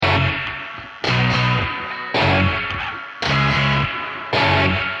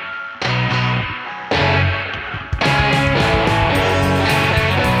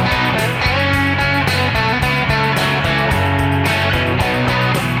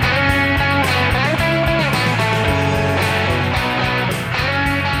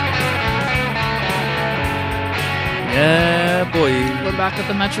Back with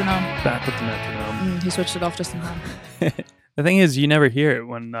the metronome. Back with the metronome. He switched it off just in time. The thing is, you never hear it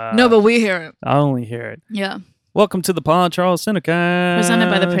when... no, but we hear it. I only hear it. Yeah. Welcome to the Pod Charles Cinecast. Presented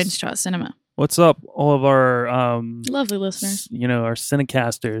by the Prince Charles Cinema. What's up, all of our... lovely listeners. Our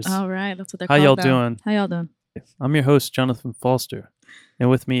Cinecasters. All right, that's what they're How called y'all now. doing? How y'all doing? I'm your host, Jonathan Foster. And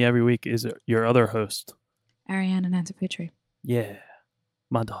with me every week is your other host. Ariane and Nancy Petrie. Yeah,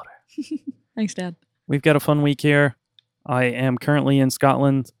 my daughter. Thanks, Dad. We've got a fun week here. I am currently in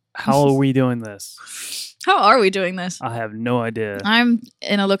Scotland. How are we doing this? How are we doing this? I have no idea. I'm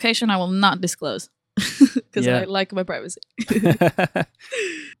in a location I will not disclose because I like my privacy.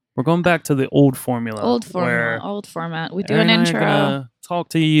 We're going back to the old formula. Old format. We do an intro. We're going to talk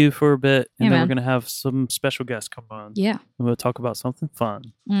to you for a bit, and then man. we're going to have some special guests come on. Yeah. And we'll talk about something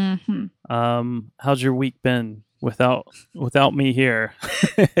fun. Mm-hmm. How's your week been without me here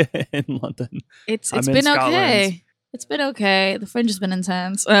in London? It's I'm been in Scotland. okay. It's been okay. The fringe has been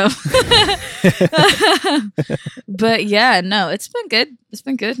intense. But yeah, no, it's been good. It's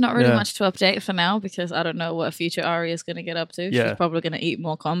been good. Not really much to update for now because I don't know what future Ari is going to get up to. Yeah. She's probably going to eat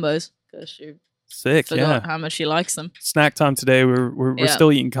more combos because she Sick, forgot how much she likes them. Snack time today. We're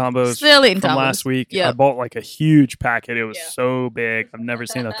still eating combos. from last week. Yep. I bought like a huge packet. It was so big. I've never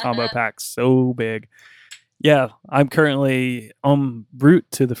seen a combo pack so big. Yeah, I'm currently en route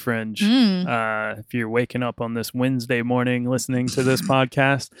to the Fringe. If you're waking up on this Wednesday morning listening to this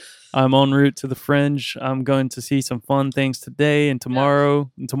podcast, I'm en route to the Fringe. I'm going to see some fun things today and tomorrow.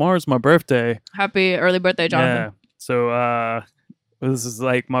 And tomorrow's my birthday. Happy early birthday, Jonathan. Yeah, so this is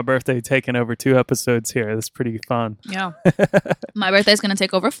like my birthday taking over 2 episodes here. That's pretty fun. Yeah. My birthday's going to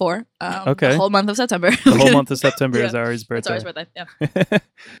take over 4. Okay. The whole month of September. The whole month of September is Ari's birthday. It's Ari's birthday, yeah.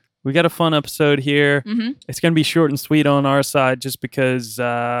 We got a fun episode here. Mm-hmm. It's going to be short and sweet on our side just because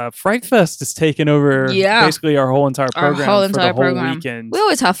Fright Fest is taking over basically our whole entire program for the whole weekend. We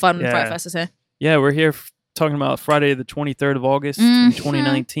always have fun when Fright Fest is here. Yeah, we're here talking about Friday the 23rd of August in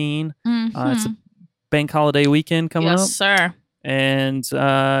 2019. It's a bank holiday weekend coming up. Yes, sir. And like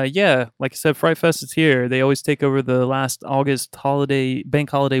I said, Fright Fest is here. They always take over the last August bank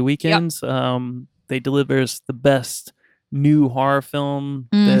holiday weekends. They deliver us the best new horror film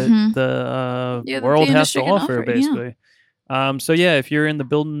that the world has to offer, basically. If you're in the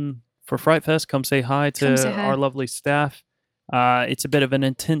building for Fright Fest, come say hi to our lovely staff. It's a bit of an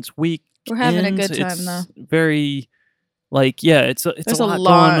intense week. We're having a good time, though. Very, it's a lot going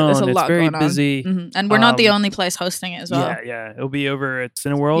on. It's very busy. Mm-hmm. And we're not the only place hosting it as well. Yeah. It'll be over at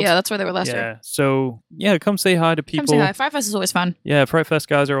Cineworld. Yeah, that's where they were last year. So, come say hi to people. Come say hi. Fright Fest is always fun. Yeah, Fright Fest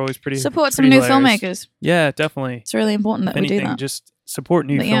guys are always pretty Support some new hilarious. filmmakers. Yeah, definitely. It's really important that we do that. Just support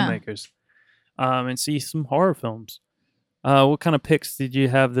new filmmakers and see some horror films. What kind of picks did you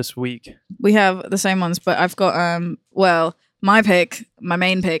have this week? We have the same ones, but I've got, my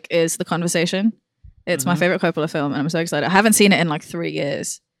main pick is The Conversation. It's my favorite Coppola film, and I'm so excited. I haven't seen it in like 3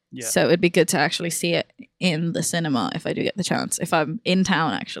 years. Yeah. So it'd be good to actually see it in the cinema if I do get the chance, if I'm in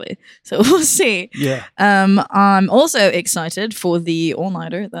town, actually. So we'll see. Yeah. I'm also excited for the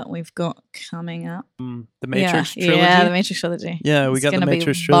all-nighter that we've got coming up. The Matrix trilogy? Yeah, the Matrix trilogy. Yeah, we got the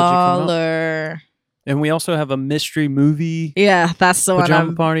Matrix trilogy coming up. And we also have a mystery movie. Yeah, that's the one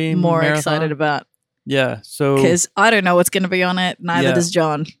I'm party more marathon. Excited about. Yeah, so... Because I don't know what's going to be on it. Neither does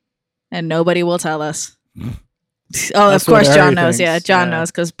John. And nobody will tell us. Of course John knows. Thinks. Yeah, John knows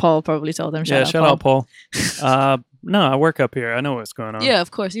because Paul probably told him. Shout out Paul. No, I work up here. I know what's going on. Yeah,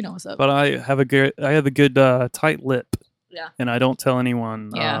 of course, you know what's up. But I have a good tight lip. Yeah. And I don't tell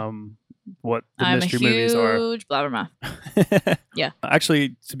anyone what the mystery movies are. I'm a huge blabbermouth. Yeah.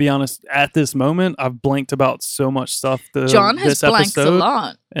 Actually, to be honest, at this moment, I've blanked about so much stuff. John has blanked a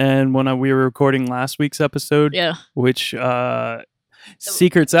lot. And when we were recording last week's episode, which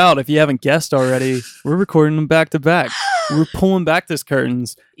secrets out if you haven't guessed already, we're recording them back to back. We're pulling back these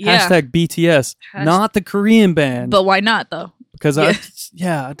curtains. Hashtag BTS, not the Korean band. But why not though? Because I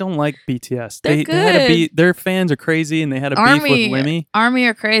don't like BTS. They had a beat. Their fans are crazy, and they had a beef with Lemmy. Army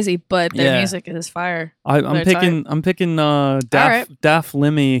are crazy, but their music is fire. I'm picking Daft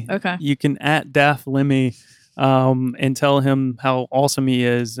Lemmy. Okay, you can at Daft Lemmy. And tell him how awesome he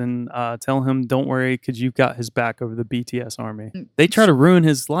is, and tell him don't worry because you've got his back over the BTS army. They try to ruin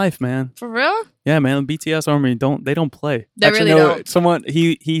his life, man. For real? Yeah, man. The BTS army don't play. They really don't. Someone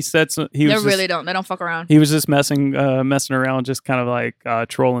he said he was. They really don't. They don't fuck around. He was just messing around, just kind of like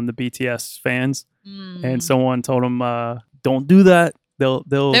trolling the BTS fans. And someone told him, "Don't do that. They will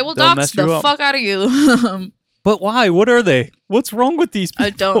dox mess you the up. fuck out of you." But why? What are they? What's wrong with these people? I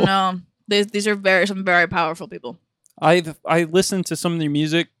don't know. These are some very powerful people. I listened to some of their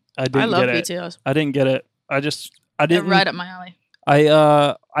music. I love BTS. I didn't get it. I didn't. They're right up my alley.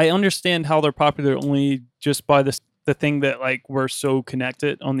 I understand how they're popular only just by the thing that like we're so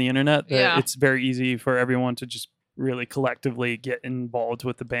connected on the internet that it's very easy for everyone to just really collectively get involved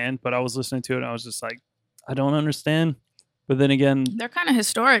with the band. But I was listening to it and I was just like, I don't understand. But then again, they're kind of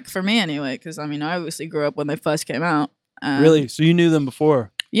historic for me anyway, because I mean, I obviously grew up when they first came out. Really? So you knew them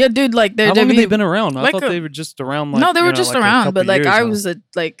before? Yeah, dude. Like, how long have they been around? I thought they were just around. Like, no, they were just around, but like I was was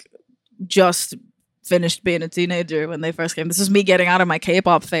just finished being a teenager when they first came. This is me getting out of my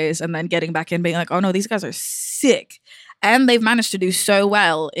K-pop phase and then getting back in, being like, oh no, these guys are sick, and they've managed to do so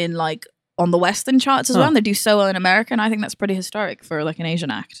well in like on the Western charts as well. And they do so well in America, and I think that's pretty historic for like an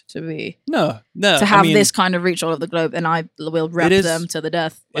Asian act to be to have this kind of reach all over the globe. And I will rep them to the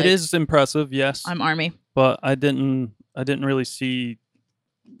death. Like, it is impressive, yes. I'm ARMY, but I didn't really see.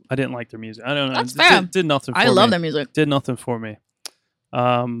 I didn't like their music. I don't know. That's fair. Did nothing for me. I love their music. Did nothing for me.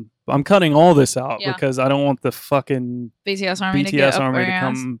 I'm cutting all this out because I don't want the fucking BTS Army to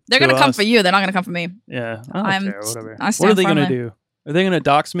come. They're gonna come for you. They're not gonna come for me. Yeah, I don't care. Whatever. What are they gonna do? Are they gonna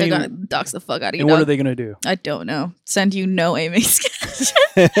dox me? They're gonna dox the fuck out of you. And what are they gonna do? I don't know. Send you no Amy sketch.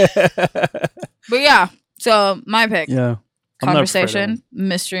 But yeah, so my pick. Yeah. Conversation,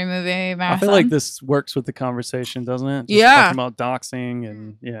 mystery movie marathon. I feel like this works with the conversation, doesn't it? Just talking about doxing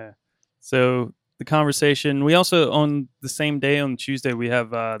and So the conversation. We also on the same day on Tuesday we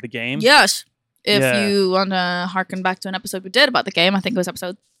have the game. Yes. If you want to harken back to an episode we did about the game, I think it was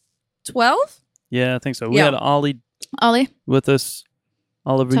episode 12. Yeah, I think so. We had Ollie with us.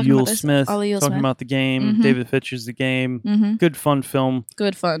 Oliver Yule Smith talking about the game. Mm-hmm. David Fitcher's the game. Mm-hmm. Good fun film.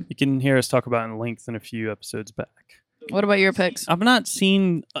 Good fun. You can hear us talk about it in length in a few episodes back. What about your picks? I've not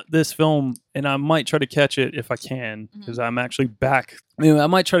seen this film, and I might try to catch it if I can, because I'm actually back. I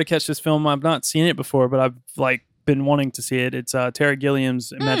might try to catch this film. I've not seen it before, but I've been wanting to see it. It's Terry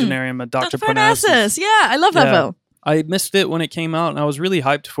Gilliam's Imaginarium of Dr. Parnassus. Yeah, I love that film. I missed it when it came out, and I was really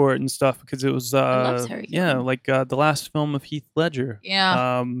hyped for it and stuff because it was the last film of Heath Ledger.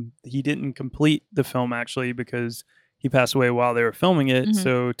 Yeah. He didn't complete the film actually because he passed away while they were filming it. Mm-hmm.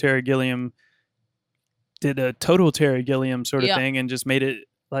 So Terry Gilliam did a total Terry Gilliam sort of thing and just made it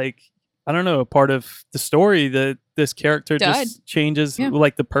like, I don't know, a part of the story that this character just changes,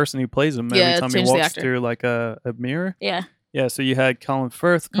 like the person who plays him every time he walks through like a mirror. Yeah. Yeah. So you had Colin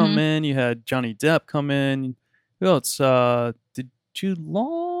Firth come in, you had Johnny Depp come in. Who else? Did Jude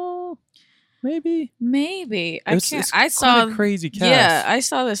Law? Maybe. I saw a crazy cast. Yeah, I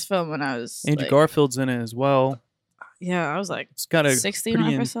saw this film when I was Andrew Garfield's in it as well. Yeah, I was like, it's got a 16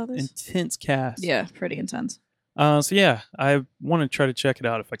 when I first saw this. Intense cast. Yeah, pretty intense. So yeah, I want to try to check it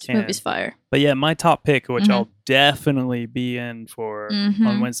out if I can. This movie's fire. But yeah, my top pick, which I'll definitely be in for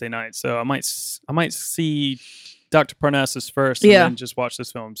on Wednesday night. So I might see Dr. Parnassus first and then just watch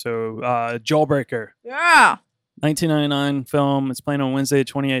this film. So Jawbreaker. Yeah. 1999 film. It's playing on Wednesday,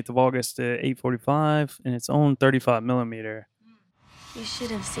 28th of August at 8:45, and it's on 35mm. You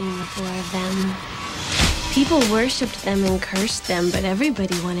should have seen the four of them. People worshipped them and cursed them, but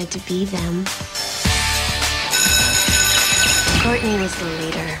everybody wanted to be them. Courtney was the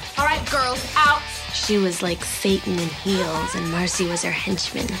leader. All right, girls, out. She was like Satan in heels, and Marcy was her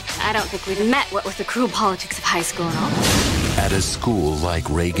henchman. I don't think we've met what with the cruel politics of high school and all. At a school like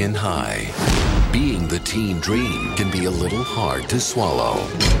Reagan High, being the teen dream can be a little hard to swallow.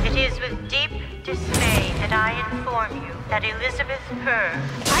 It is with deep dismay that I inform you that Elizabeth Purr...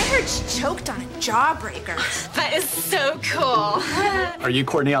 I heard she choked on a jawbreaker. That is so cool. Are you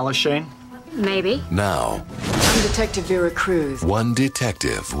Courtney Shane? Maybe. Now, I'm Detective Vera Cruz. One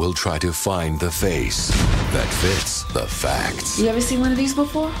detective will try to find the face that fits the facts. You ever seen one of these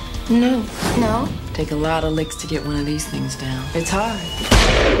before? No. No? Take a lot of licks to get one of these things down. It's hard.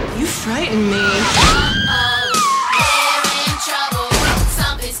 You frighten me.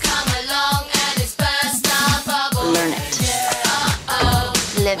 Learn it.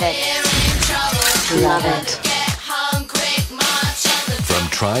 Live it. Love it. From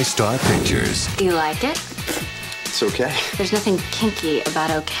TriStar Pictures. You like it? It's okay. There's nothing kinky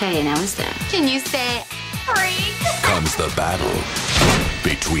about okay, now is there? Can you say freak? Comes the battle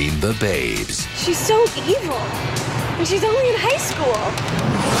between the babes. She's so evil. And she's only in high school.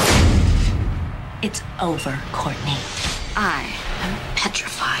 It's over, Courtney. I am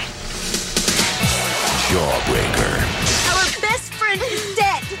petrified. Jawbreaker. Our best friend is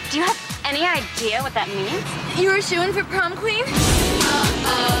dead. Do you have any idea what that means? You were shooing for prom queen?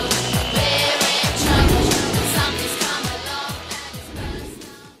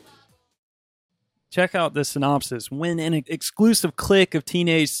 Check out the synopsis. When an exclusive clique of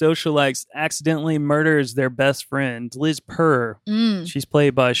teenage socialites accidentally murders their best friend, Liz Purr. She's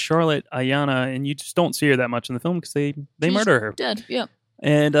played by Charlotte Ayana, and you just don't see her that much in the film because they murder her. Dead, yeah.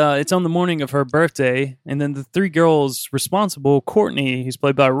 And it's on the morning of her birthday, and then the three girls responsible, Courtney, who's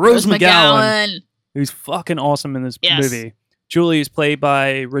played by Rose McGowan, who's fucking awesome in this movie. Julie is played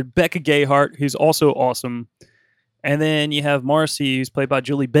by Rebecca Gayheart, who's also awesome. And then you have Marcy, who's played by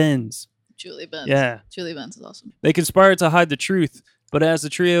Julie Benz. Julie Benz. Yeah. Julie Benz is awesome. They conspire to hide the truth, but as the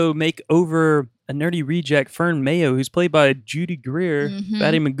trio make over a nerdy reject, Fern Mayo, who's played by Judy Greer,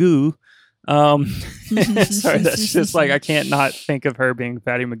 Fatty Magoo. Sorry, that's just like, I can't not think of her being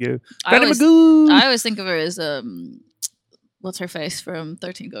Fatty Magoo. Magoo! I always think of her as, what's her face from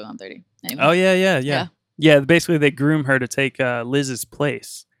 13 Going on 30. Anyway. Oh, yeah. Yeah, basically they groom her to take Liz's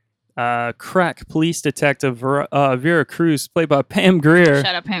place. Crack police detective Vera Cruz, played by Pam Grier.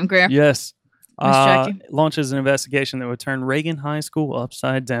 Shout out Pam Grier. Yes. Launches an investigation that would turn Reagan High School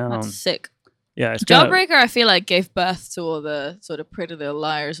upside down. That's sick. Yeah. It's Jawbreaker, I feel like, gave birth to all the sort of Pretty Little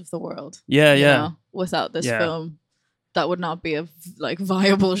Liars of the world. Yeah, you know? Without this film, that would not be a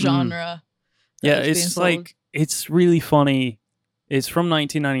viable genre. Yeah, it's like, it's really funny. It's from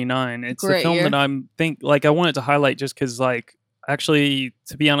 1999. It's a film that I wanted to highlight just because, like, actually,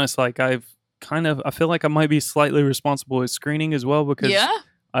 to be honest, like I feel like I might be slightly responsible with screening as well because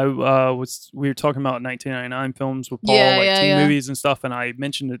we were talking about 1999 films with Paul, teen movies and stuff, and I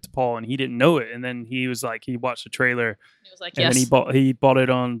mentioned it to Paul and he didn't know it, and then he was like, he watched the trailer, he was like, and then he bought it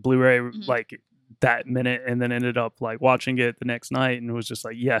on Blu-ray like that minute, and then ended up like watching it the next night and was just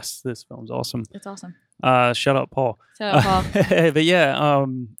like, yes, this film's awesome. It's awesome. Shout out Paul. Shout out Paul. But yeah,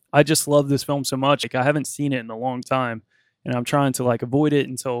 I just love this film so much. Like, I haven't seen it in a long time. And I'm trying to like avoid it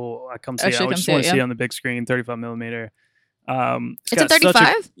until I come see it. I just want to see it on the big screen, 35 millimeter. It's a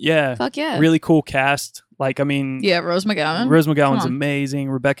 35? Yeah. Fuck yeah. Really cool cast. Like, I mean. Yeah, Rose McGowan. Rose McGowan's amazing.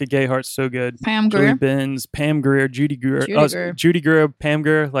 Rebecca Gayheart's so good. Pam Grier. Julie Benz, Pam Grier, Judy Greer. Judy Greer, Pam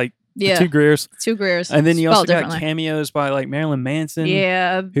Grier, like the two Greers. Two Greers. And then you also got cameos by like Marilyn Manson.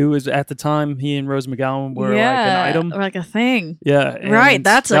 Yeah. Who was at the time, he and Rose McGowan were like an item. Or like a thing. Yeah. Right,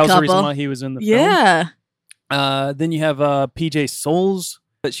 that's a couple. That was the reason why he was in the film. Yeah. Then you have PJ Souls.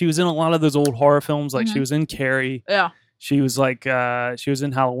 She was in a lot of those old horror films. Like she was in Carrie. Yeah. She was like she was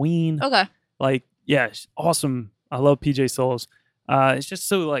in Halloween. Okay. Like, yeah, awesome. I love PJ Souls. It's just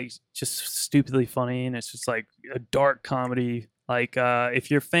so like just stupidly funny, and it's just like a dark comedy. Like if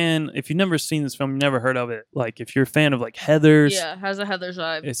you've never seen this film, you've never heard of it. Like if you're a fan of like Heathers. Yeah, it has a Heathers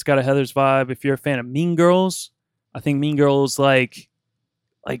vibe. It's got a Heathers vibe. If you're a fan of Mean Girls, I think Mean Girls like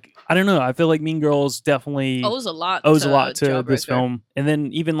I don't know. I feel like Mean Girls definitely owes a lot to this film. And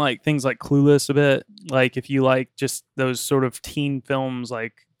then even like things like Clueless a bit. Like if you like just those sort of teen films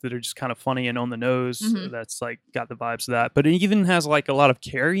like that are just kind of funny and on the nose, that's like got the vibes of that. But it even has like a lot of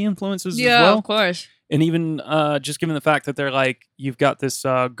Carrie influences as well. Yeah, of course. And even just given the fact that they're like, you've got this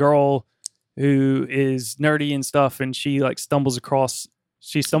girl who is nerdy and stuff, and she like stumbles across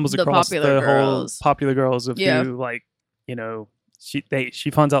the whole popular girls of who like, you know,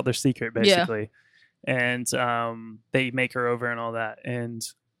 she finds out their secret basically, and they make her over and all that. And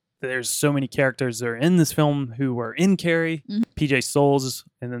there's so many characters that are in this film who were in Carrie, PJ Souls,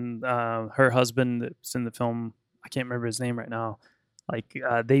 and then her husband that's in the film. I can't remember his name right now. Like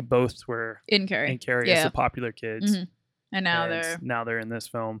they both were in Carrie as the popular kids, and now they're in this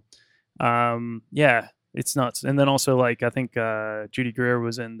film. Yeah, it's nuts. And then also like I think Judy Greer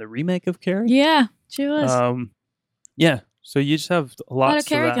was in the remake of Carrie. Yeah, she was. Yeah. So you just have a lot of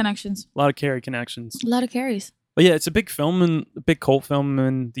Carrie connections. A lot of Carrie connections. A lot of Carries. But yeah, it's a big film and a big cult film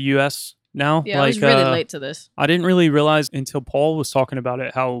in the U.S. now. Yeah, I was really late to this. I didn't really realize until Paul was talking about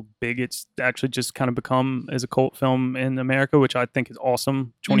it how big it's actually just kind of become as a cult film in America, which I think is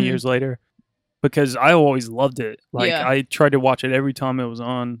awesome 20 years later. Because I always loved it. Like I tried to watch it every time it was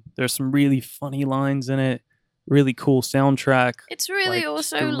on. There's some really funny lines in it. Really cool soundtrack. It's really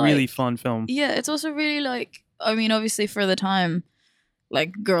also a really fun film. Yeah, it's also really like, I mean, obviously for the time,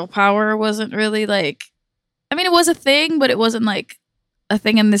 like girl power wasn't really like, I mean, it was a thing, but it wasn't like a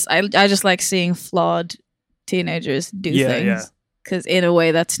thing in this. I just like seeing flawed teenagers do things. Because in a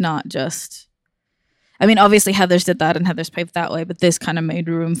way that's not just, I mean, obviously Heathers did that and Heathers paved that way, but this kind of made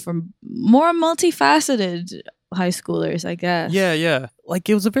room for more multifaceted high schoolers, I guess. Yeah. Like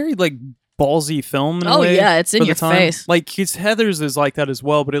it was a very like ballsy film in a way. Oh yeah, it's in your face. Like his Heathers is like that as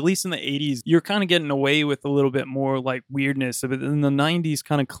well, but at least in the 80s you're kind of getting away with a little bit more like weirdness of it. In the 90s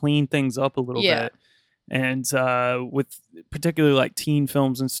kind of cleaned things up a little bit. and with particularly like teen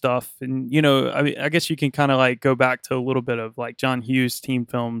films and stuff. And you know, I mean, I guess you can kind of like go back to a little bit of like John Hughes teen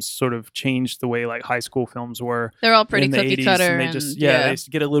films sort of changed the way like high school films were. They're all pretty in the cookie 80s, cutter, and they just they used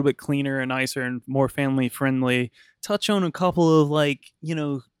to get a little bit cleaner and nicer and more family friendly. Touch on a couple of like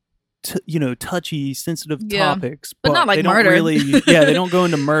touchy, sensitive topics, but not like they don't murder. Really, they don't go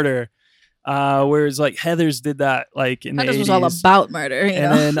into murder. Whereas like Heathers did that like in the 80s. Was all about murder,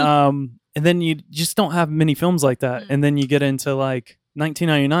 and then you just don't have many films like that. And then you get into like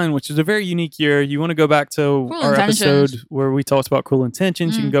 1999, which is a very unique year. You want to go back to our episode where we talked about Cruel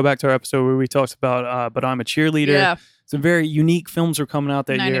Intentions. You can go back to our episode where we talked about But I'm a Cheerleader. Yeah. Some very unique films were coming out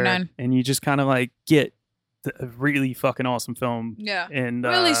that 99. year. And you just kind of like get a really fucking awesome film. Yeah. And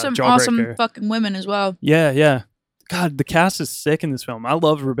really some JAWBREAKER. awesome fucking women as well. Yeah. God, the cast is sick in this film. I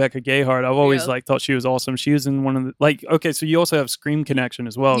love Rebecca Gayheart. I've always like thought she was awesome. She was in one of the like. Okay, so you also have Scream connection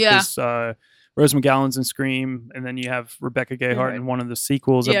as well. Yeah. Because Rose McGowan's in Scream, and then you have Rebecca Gayheart in one of the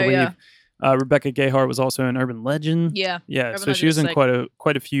sequels. I believe. Rebecca Gayheart was also in Urban Legend. Yeah. Urban so she was in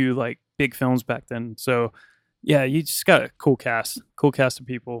quite a few like big films back then. So yeah, you just got a cool cast of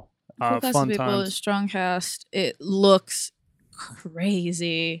people. Cool cast fun of people, times. strong cast. It looks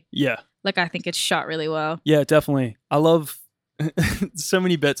crazy. Yeah. Like, I think it's shot really well. Yeah, definitely. I love so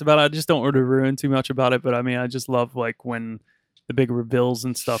many bits about it. I just don't want to ruin too much about it, but I mean, I just love like when the big reveals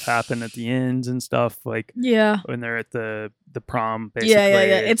and stuff happen at the ends and stuff. Like, when they're at the prom, basically.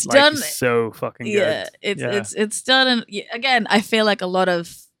 Yeah. It's like, done so fucking good. It's done. And again, I feel like a lot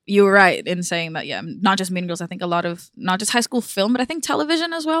of, you were right in saying that. Yeah, not just Mean Girls. I think a lot of not just high school film, but I think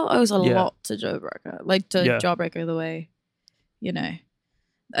television as well owes a lot to JAWBREAKER. Like to JAWBREAKER, the way,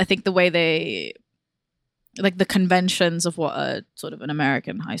 I think the way they, like the conventions of what a sort of an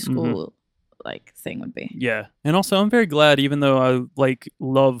American high school like thing would be. Yeah. And also I'm very glad, even though I like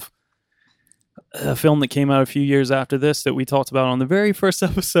love a film that came out a few years after this that we talked about on the very first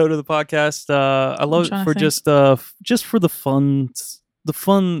episode of the podcast. I love it for just for the fun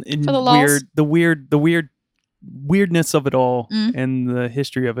and the weirdness of it all and the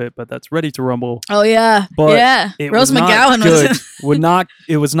history of it, but that's Ready to Rumble. Oh yeah. But yeah. Rose McGowan was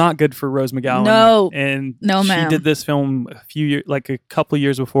it was not good for Rose McGowan. No. And ma'am. She did this film a couple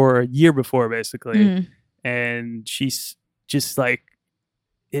years before, a year before basically. And she's just like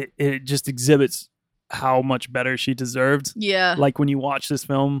it just exhibits how much better she deserved. Yeah. Like when you watch this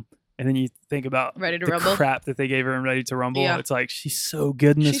film and then you think about Ready to the Rumble crap that they gave her in Ready to Rumble. Yeah. It's like she's so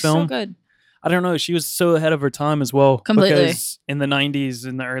good in this film. She's so good. I don't know. She was so ahead of her time as well. Completely. Because in the 90s,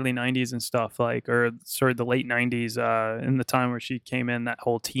 in the early 90s and stuff, like, or sort of the late 90s, in the time where she came in, that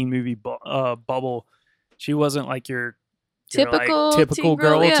whole teen movie bubble, she wasn't like your typical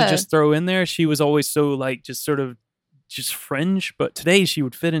girl to just throw in there. She was always so like just sort of just fringe, but today she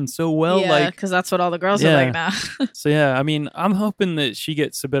would fit in so well. Yeah, because that's what all the girls are like now. So yeah, I mean, I'm hoping that she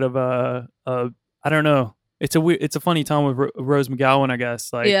gets a bit of a I don't know. It's a funny time with Rose McGowan, I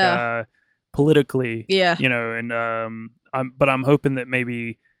guess. Like, politically, and I'm hoping that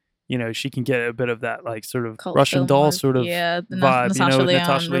maybe she can get a bit of that like sort of cult Russian doll sort of vibe, Natasha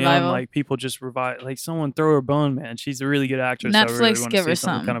Lyonne, revival. like people just revive, like someone throw her a bone, man. She's a really good actress. Netflix, I really want give to her see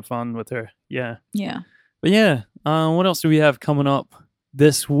something some kind of fun with her. Yeah. But what else do we have coming up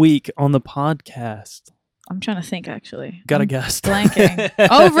this week on the podcast? I'm trying to think, actually. Got a guest. Blanking.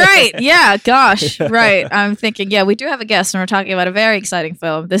 Oh, right. Yeah. Gosh. Right. I'm thinking, we do have a guest, and we're talking about a very exciting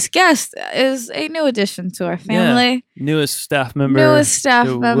film. This guest is a new addition to our family. Yeah. Newest staff member. We'll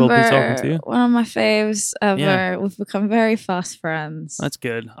be talking to. One of my faves ever. Yeah. We've become very fast friends. That's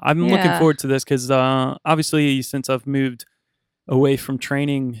good. I'm looking forward to this because obviously since I've moved away from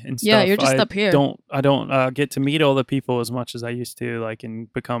training and stuff. Yeah, you're just up here. I don't get to meet all the people as much as I used to, like,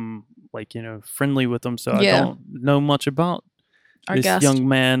 and become like, friendly with them. So I don't know much about this young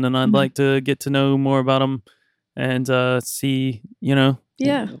man, and I'd like to get to know more about him and see,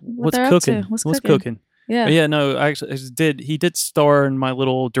 what's cooking. What's cooking. Yeah. But no, actually, he did star in my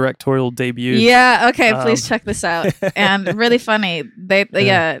little directorial debut. Yeah. Okay. Please check this out. And really funny.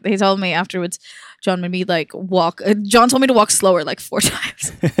 He told me afterwards, John made me like walk. John told me to walk slower like 4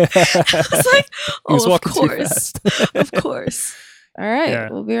 times. I was like, oh, of course. Of course. All right. Yeah.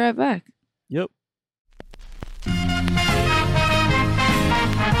 We'll be right back. Yep.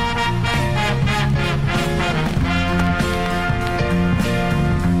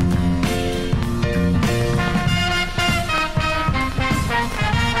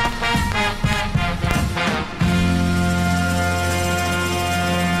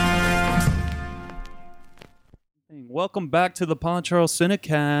 Welcome back to the Pod Charles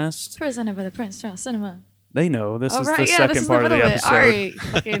Cinecast. Presented by the Prince Charles Cinema. They know this is the second part of the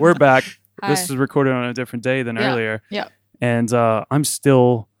episode. We're back. This is recorded on a different day than earlier. Yeah. And I'm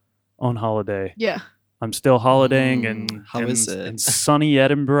still on holiday. Yeah. I'm still holidaying in sunny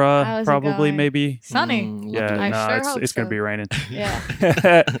Edinburgh, How's it probably, going? maybe. Sunny. It's going to be raining.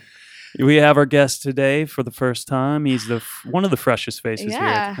 Yeah. We have our guest today for the first time. He's one of the freshest faces here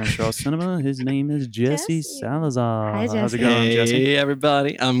at Pod Charles Cinema. His name is Jesse Salazar. Hi, Jesse. How's it going, Jesse? Hey,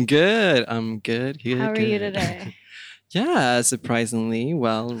 everybody. I'm good. How are you today? Yeah, surprisingly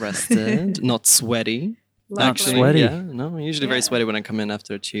well rested, not sweaty. Not sweaty? Yeah, no, I'm usually very sweaty when I come in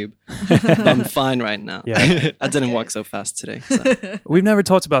after a tube. But I'm fine right now. Yeah. I didn't walk so fast today. So. We've never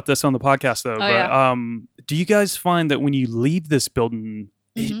talked about this on the podcast, though. Do you guys find that when you leave this building,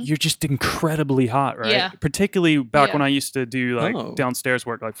 you're just incredibly hot, right? Yeah. Particularly back when I used to do downstairs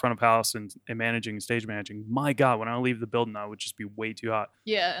work, like front of house and managing, stage managing. My God, when I leave the building, I would just be way too hot.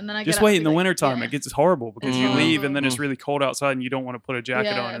 Yeah, and then I just wait in the wintertime. It gets horrible because you leave and then it's really cold outside and you don't want to put a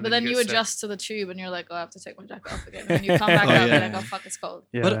jacket on. And but then you adjust to the tube and you're like, oh, I have to take my jacket off again. And then you come back out and you're like, oh, fuck, it's cold.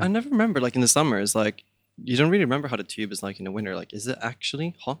 Yeah. But I never remember, like in the summers, like you don't really remember how the tube is like in the winter. Like, is it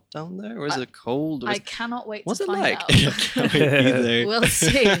actually hot down there or is it cold? I cannot wait to find like? out. I can't wait either. We'll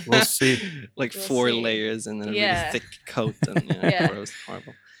see. We'll see. Like four layers and then a really thick coat and gross,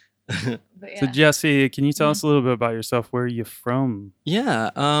 horrible. So Jesse, can you tell us a little bit about yourself? Where are you from? Yeah.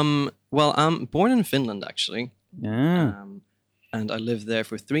 Well, I'm born in Finland actually. Yeah. And I lived there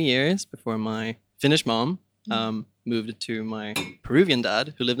for 3 years before my Finnish mom moved to my Peruvian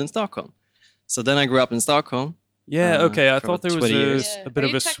dad who lived in Stockholm. So then I grew up in Stockholm. Yeah, okay. I thought there was a bit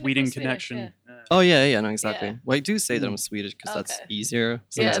of a Sweden connection. Yeah. Oh, yeah, no, exactly. Yeah. Well, I do say that I'm Swedish because that's easier.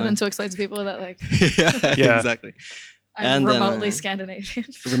 Sometimes. Yeah, and then to explain to people that, like... yeah, exactly. I'm remotely Scandinavian.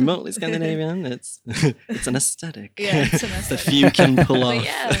 Remotely Scandinavian. It's an aesthetic. Yeah, it's an aesthetic. The few can pull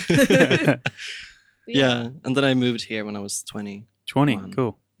off. Yeah. And then I moved here when I was 20. 20,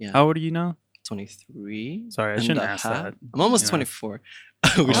 cool. Yeah. How old are you now? 23. Sorry, I shouldn't ask that. I'm almost 24.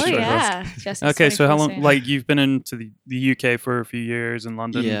 Yeah. Okay, so how long? Like you've been into the UK for a few years in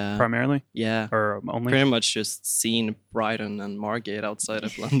London, primarily. Yeah, or only. Pretty much just seen Brighton and Margate outside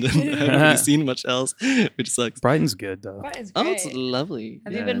of London. I haven't really seen much else, which sucks. Brighton's good though. Brighton's great. Oh, it's lovely.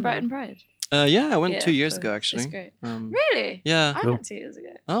 Have you been Brighton Pride? Yeah, I went 2 years ago actually. It's great. Really? Yeah. I went 2 years ago.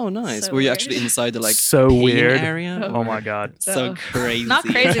 Oh, nice. So Were you weird. actually inside the so weird area? Oh my God. So crazy. Not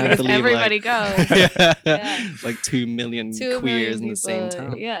crazy because everybody goes. Like 2 million queers in the same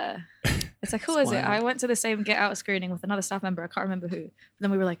town. Yeah. It's like, who is it? I went to the same Get Out screening with another staff member. I can't remember who. But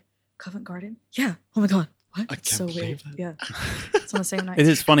then we were like, Covent Garden? Yeah. Oh my God. What? I can't so believe weird. it. Yeah. It's on the same night. It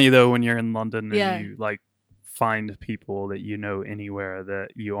is funny though when you're in London and you like find people that you know anywhere that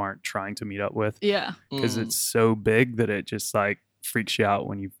you aren't trying to meet up with. Yeah. Because it's so big that it just like freaks you out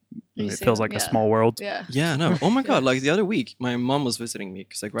when it feels like a small world. Yeah. Yeah, no. Oh my God. Like the other week, my mom was visiting me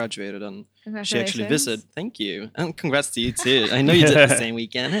because I graduated and she actually visited. Thank you. And congrats to you too. I know you did the same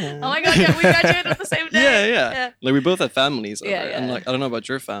weekend. Oh my God. Yeah. We graduated the same day. Yeah. Like we both had families over. Yeah. And like, I don't know about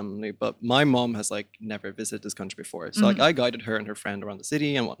your family, but my mom has like never visited this country before. So like I guided her and her friend around the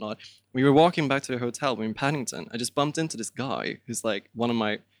city and whatnot. We were walking back to the hotel. We were in Paddington. I just bumped into this guy who's like one of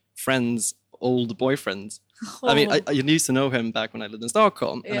my friend's old boyfriends. I mean, I used to know him back when I lived in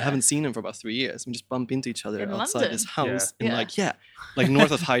Stockholm, and I haven't seen him for about 3 years. We just bump into each other outside his house in like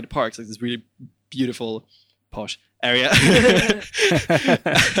north of Hyde Park, like this really beautiful, posh area.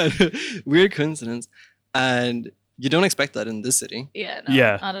 Weird coincidence, and you don't expect that in this city. Yeah,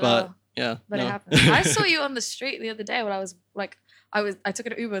 no, not at all. Yeah, but it happened. I saw you on the street the other day when I was like, I took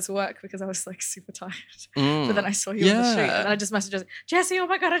an Uber to work because I was like super tired. But then I saw you on the street and I just messaged her, Jesse, oh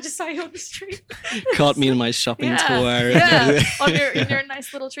my God, I just saw you on the street. Caught me in my shopping tour. Yeah, in your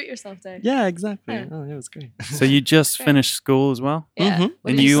nice little treat yourself day. Yeah, exactly. Yeah. Oh, it was great. So you just finished school as well? Yeah.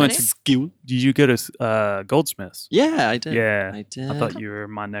 And you went to school? Did you go to Goldsmiths? Yeah, I did. Yeah. I did. I thought you were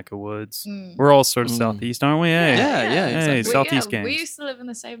in my neck of woods. We're all sort of southeast, aren't we? Hey. Yeah, Hey, exactly. southeast gangs. We used to live in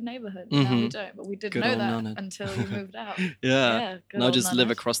the same neighborhood. Now we don't, but we didn't know that until you moved out. Yeah. Now just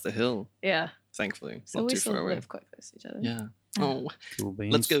live across the hill. Yeah. Thankfully. So not we too still far away. live quite close to each other. Yeah. Oh, cool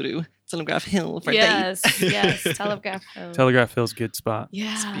beans. Let's go to Telegraph Hill for a date. Yes, Telegraph Hill. Telegraph Hill's a good spot.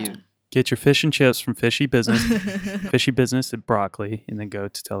 Yeah. It's beautiful. Get your fish and chips from Fishy Business. Fishy Business at Broccoli, and then go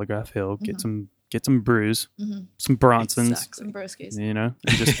to Telegraph Hill. Get some brews, some Bronsons, exactly. Some broskies. You know,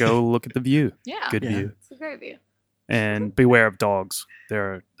 and just go look at the view. Yeah. Good view. It's a great view. And beware of dogs.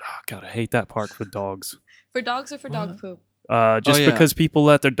 God, I hate that park for dogs. For dogs or for dog poop? Because people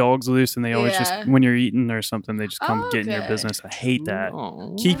let their dogs loose and they always Yeah. just, when you're eating or something, they just come get in your Okay. business. I hate that.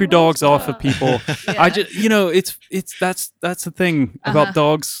 No. Keep your dogs off of people. Yeah. I just, that's the thing about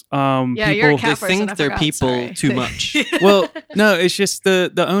dogs. Yeah, people, you're a cat They person, think I they're forgot, people sorry. too much. well, no, it's just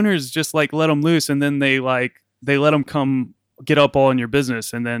the owners just like let them loose, and then they let them come get up all in your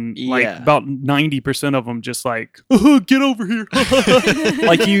business, and then like Yeah. about 90% of them just like get over here,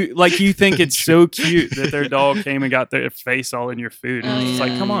 like you think it's so cute that their dog came and got their face all in your food, and it's just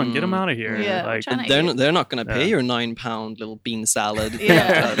like, come on, get them out of here. Yeah, like trying to They're not going to pay Yeah. your £9 little bean salad.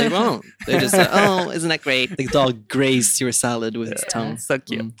 Yeah. They won't. They just say, oh, isn't that great? The dog grazed your salad with his tongue. so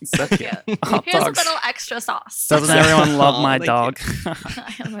cute, so cute. Hot Here's dogs. a little extra sauce. Doesn't everyone love my Thank dog?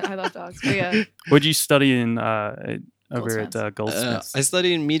 I love dogs. But yeah. What'd you study in over at Goldsmiths. Goldsmiths? I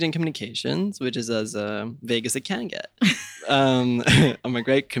studied media and communications, which is as vague as it can get. I'm a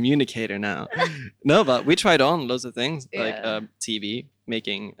great communicator now. No, but we tried on loads of things like Yeah. TV,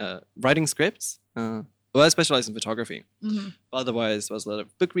 making, writing scripts. Well, I specialize in photography. Mhm. But otherwise, was a lot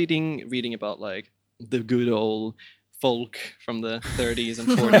of book reading about like the good old folk from the 30s and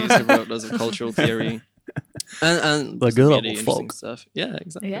 40s who wrote loads of cultural theory. And The some good really old interesting folk. stuff. Yeah,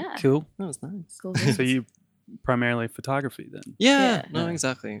 exactly. Yeah. Cool. That was nice. Cool. So you primarily photography then? Yeah, Yeah. no, Yeah.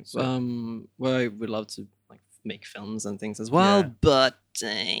 exactly. So- Well, I would love to like make films and things as well, Yeah. but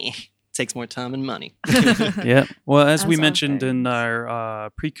takes more time and money. Yeah. Well, as we As mentioned in always. our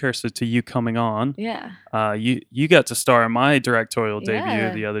precursor to you coming on, Yeah. you got to star in my directorial debut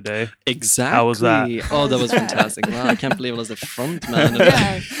Yeah. the other day. Exactly. How was that? Oh, that was How was that? fantastic. Wow, I can't believe I was the front man. Of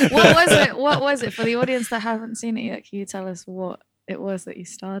Yeah. What was it? What was it for the audience that haven't seen it yet? Can you tell us what it was that you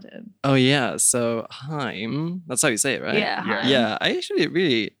starred in? Oh yeah, so Haim, that's how you say it, right? Yeah, Haim. Yeah, I actually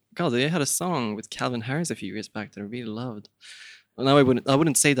really, God, they had a song with Calvin Harris a few years back that I really loved. Well, now I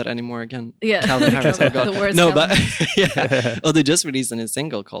wouldn't say that anymore again. Yeah. Calvin Harris. Oh God. The words No, Calvin. but yeah. Oh, they just released a new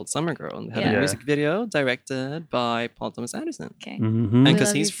single called Summer Girl, and they had Yeah. a music video directed by Paul Thomas Anderson. Okay. Mm-hmm. And We because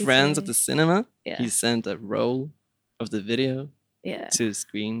love he's you, friends PC. at the cinema, Yeah. he sent a roll of the video Yeah. to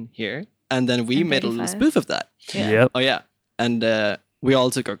screen here, and then we And made a little 35. spoof of that. Yeah. Yep. Oh yeah, and we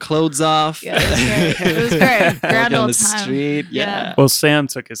all took our clothes off. Yeah, it was great. It was great. Grand Walking on old the time. street. Yeah. Yeah. Well, Sam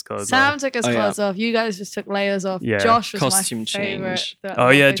took his clothes Sam off. took his Oh, yeah. clothes off. You guys just took layers off. Yeah. Josh was Costume my favorite. change. Oh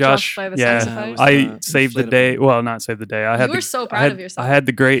yeah, Josh. played the Yeah, saxophone. was I the saved the inflatable. day. Well, not saved the day. I had You were so proud I had, of yourself. I had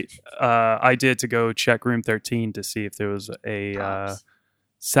the great idea to go check room 13 to see if there was a Props.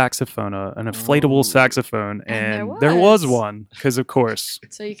 saxophone, an inflatable Oh. saxophone, And and there there was was. one because of course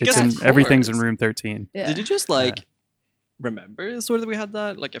So you could it's Yes, in of everything's in course. room 13. Yeah. Did you just like remember sort of that we had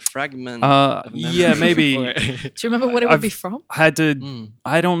that like a fragment? Uh, of memory? yeah, maybe. Or- Do you remember what it would I've- be from? I had to. Mm.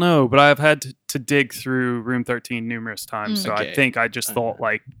 I don't know, but I've had to dig through room 13 numerous times, so I Okay. think I just thought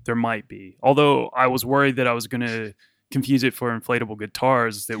like there might be. Although I was worried that I was going to confuse it for inflatable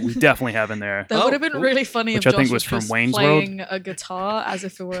guitars that we definitely have in there. That Oh, would have been cool. really funny Which if I think Josh was from just Wayne's World. playing a guitar as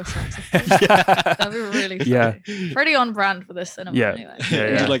if it were a saxophone. That'd be really funny. Yeah. Pretty on brand for this cinema. Yeah. Anyway. Yeah,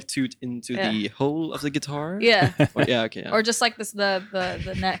 Did yeah. you like toot into Yeah. the hole of the guitar? Yeah. Or- yeah. Okay. Yeah. Or just like this,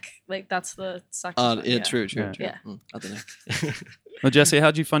 the neck, like that's the saxophone. yeah, true. Yeah. Yeah. I don't know. Well, Jesse,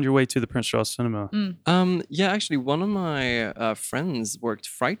 how'd you find your way to the Prince Charles Cinema? Yeah, actually, one of my friends worked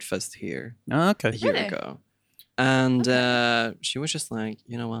Fright Fest here Oh, okay. a year Really? ago, and she was just like,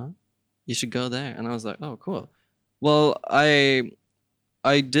 you know what, you should go there, and I was like, oh, cool. Well, I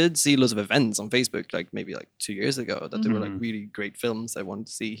did see loads of events on Facebook, like maybe like 2 years ago, that there were like Mhm. really great films I wanted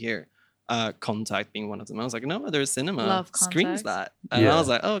to see here. Contact being one of them. I was like, no, there's cinema Love screens Contact. that, and Yeah. I was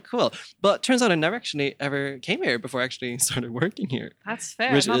like, oh, cool. But turns out I never actually ever came here before I actually started working here. That's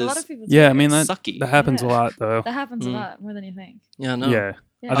fair. Which Not a lot is- of people. Yeah, do I mean it. that Sucky. that happens Yeah. a lot though. that happens a Mm. lot more than you think. Yeah, no. Yeah.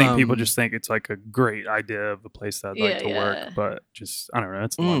 Yeah. I think people Um, just think it's like a great idea of a place that I'd like Yeah, to yeah. work, but just I don't know.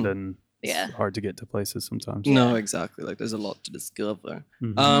 It's Mm. London. It's Yeah. hard to get to places sometimes. No, exactly. Like, there's a lot to discover.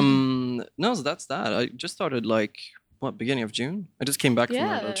 Mhm. No, so that's that. I just started like beginning of June. I just came back from a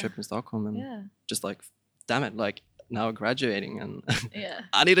Yeah. little trip in Stockholm and Yeah. just like, damn it, like now graduating and Yeah.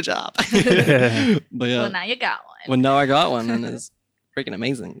 I need a job. Yeah. But yeah, Well, now you got one. well, now I got one and it's freaking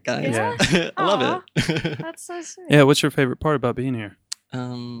amazing, guys. Yeah. I love it. That's so sweet. Yeah, what's your favorite part about being here?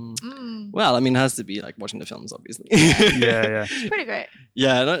 Well, I mean, it has to be like watching the films, obviously. Yeah. It's pretty great.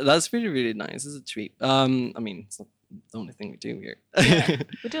 Yeah, that's really, really nice. It's a treat. I mean, it's not the only thing we do here. Yeah.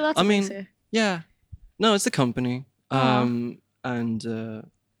 We do lots I of mean, things here. yeah. No, it's the company. Aw. And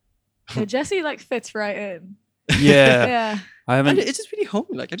So Jesse like fits right in. Yeah. Yeah. I and haven't. it's just really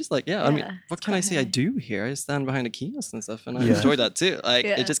homey. Like, I just like, yeah. I mean, Yeah, what it's can I quite say I homey. do here? I stand behind a kiosk and stuff, and I Yeah. enjoy that too. Like,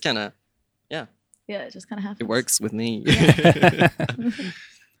 Yeah. it just kind of, Yeah, it just kind of happens. it works with me.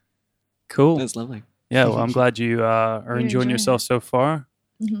 Cool. It's lovely. Yeah, well, I'm glad you are Really enjoying enjoying yourself so far.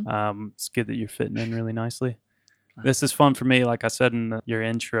 Mhm. It's good that you're fitting in really nicely. This is fun for me. Like I said in your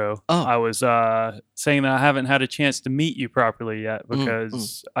intro, I was saying that I haven't had a chance to meet you properly yet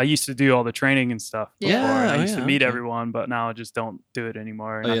because I used to do all the training and stuff before. Yeah. I used to meet everyone, but now I just don't do it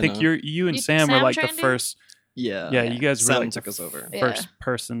anymore. And I think no. you and Sam were like the trained you? first. Yeah, you guys were Sam like took the us over. first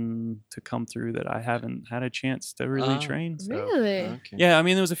person to come through that I haven't had a chance to really train. So. Really? Okay. Yeah, I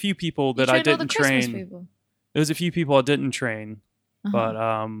mean, there was a few people that You I trained all the didn't Christmas train. people. There was a few people I didn't train, but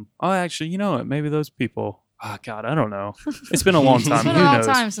actually, you know what? Maybe those people. Oh God, I don't know. It's been a long time. It's been Who a long knows?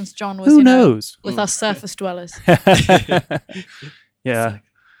 time since John was, Who knows? with us surface dwellers. Yeah,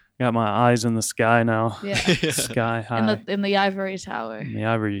 got my eyes in the sky now. Yeah. Sky high. In the ivory tower. In the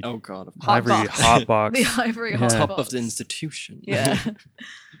ivory. Oh God. Of Hot ivory box. hot box. The ivory hot Top box. of the institution. Yeah.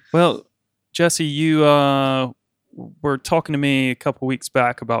 Well, Jesse, you were talking to me a couple weeks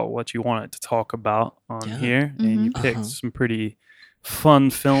back about what you wanted to talk about on here, and you picked some pretty fun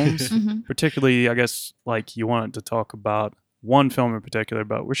films. Particularly, I guess, like you wanted to talk about one film in particular,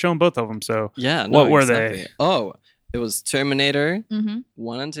 but we're showing both of them. So, Yeah. what were exactly. they? Oh, it was Terminator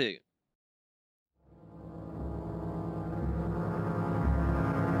 1 and 2.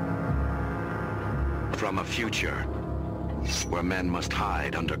 From a future where men must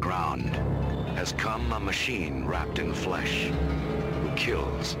hide underground has come a machine wrapped in flesh who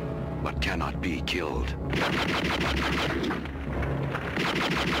kills but cannot be killed.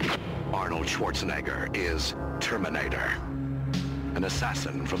 Arnold Schwarzenegger is Terminator, an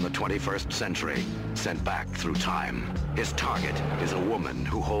assassin from the 21st century sent back through time. His target is a woman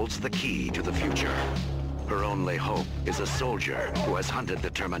who holds the key to the future. Her only hope is a soldier who has hunted the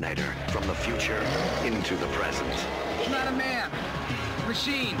Terminator from the future into the present. It's not a man.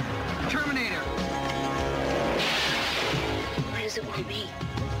 Machine. Terminator. What does it want to be?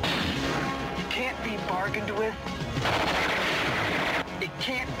 It can't be bargained with. It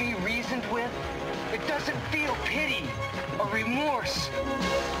can't be reasoned with. It doesn't feel pity or remorse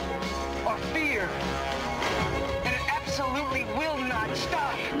or fear. And it absolutely will not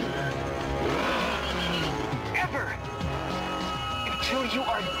stop. Ever. Until you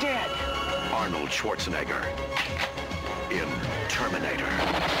are dead. Arnold Schwarzenegger in Terminator.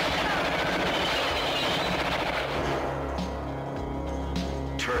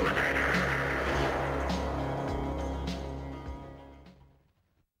 Terminator.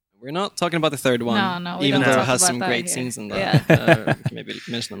 We're not talking about the third one. No, we even don't though it talk has about some that great here. scenes in that. We can maybe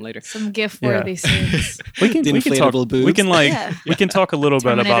mention them later. Some GIF-worthy scenes. We can The talk. inflatable boobs. We can Yeah. we can talk a little bit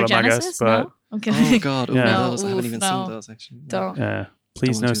Terminator about them, I Genesis? guess. But No? Okay. Oh God, Yeah. no, No, those. I haven't even no. seen those actually. Don't. yeah,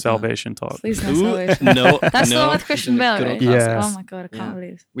 please Don't no do that. salvation talk. Please no Ooh, salvation. no, That's the no. one with Christian Bale, Good right? old Yes. classics. Oh my God, I can't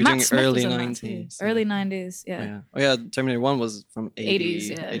believe. We're Matt doing Smith early was in that too. 90s. Early 90s, yeah. Yeah. Oh yeah, Terminator 1 was from 80s,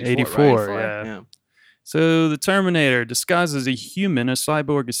 yeah. 84, right? yeah. Yeah. So the Terminator, disguised as a human, a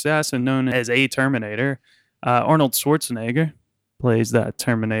cyborg assassin known as a Terminator, Arnold Schwarzenegger plays that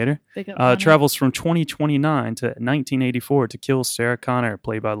Terminator. Big up Arnold. Travels from 2029 to 1984 to kill Sarah Connor,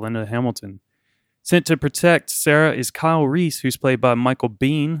 played by Linda Hamilton. Sent to protect Sarah is Kyle Reese, who's played by Michael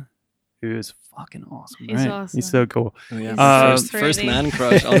Biehn, who is fucking awesome. He's right? awesome. He's so cool. Oh yeah. He's First pretty. man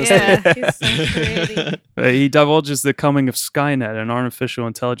crush, honestly. Yeah, he's so pretty. He divulges the coming of Skynet, an artificial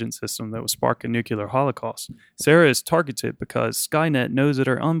intelligence system that will spark a nuclear holocaust. Sarah is targeted because Skynet knows that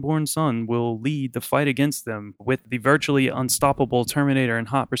her unborn son will lead the fight against them. With the virtually unstoppable Terminator in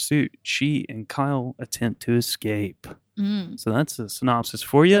hot pursuit, she and Kyle attempt to escape. So that's a synopsis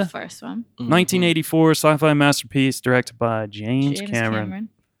for you. The first one. 1984 sci-fi masterpiece directed by James Cameron.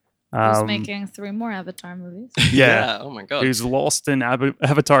 Who's making 3 more Avatar movies. Yeah. Oh my God. Who's lost in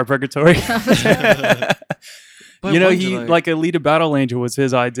Avatar Purgatory. But You know, why he did I- like Alita Battle Angel was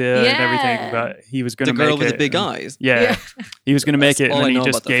his idea and Yeah. everything, but he was going the to make girl with it. the big and- eyes. Yeah, he was going to make That's it, all and I then he know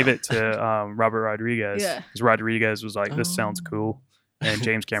just about that gave film. it to Robert Rodriguez. Yeah. Because Rodriguez was like, "This sounds cool," and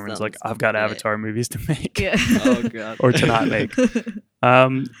James Cameron's like, Sounds "I've got great. Avatar movies to make." Yeah. Oh God. Or to not make.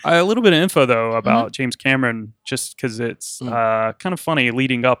 A little bit of info though about James Cameron, just because it's kind of funny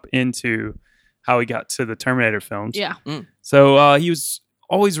leading up into how he got to the Terminator films. Yeah. So he was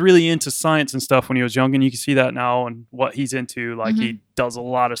always really into science and stuff when he was young, and you can see that now and what he's into. Like he does a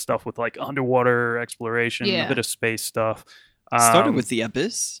lot of stuff with like underwater exploration, a bit of space stuff. Started with the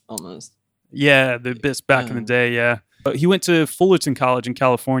Abyss almost. Yeah, the Abyss back in the day, yeah. But he went to Fullerton College in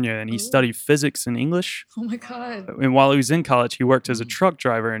California, and he studied physics and English. Oh my God. And while he was in college, he worked as a truck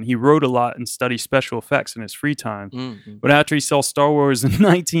driver, and he wrote a lot and studied special effects in his free time. But after he saw Star Wars in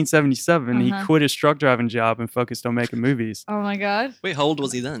 1977, he quit his truck driving job and focused on making movies. Oh my God. Wait, how old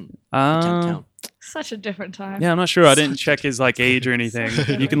was he then? Uh, Can't count. Such a different time. Yeah, I'm not sure. I didn't check his like age or anything.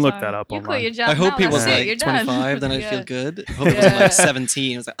 You can look that up You online. quit your job I hope now, he was that's it, like you're done. 25, then I'd Yeah. feel good. I hope he was like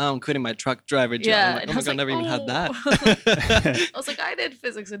 17. I was like, oh, I'm quitting my truck driver job. Yeah, I'm like, and oh I my was god, I never even had that. I was like, I did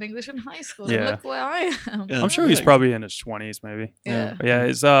physics and English in high school. Yeah. And look where I am. Yeah. I'm sure he's probably in his 20s, maybe. Yeah. But yeah,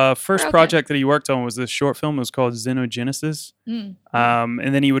 his first Okay. project that he worked on was this short film. It was called Xenogenesis. Mm.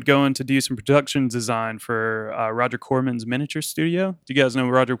 And then he would go in to do some production design for Roger Corman's miniature studio. Do you guys know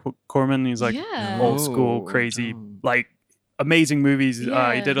Roger Corman? He's like Yeah. old school, crazy, like amazing movies. He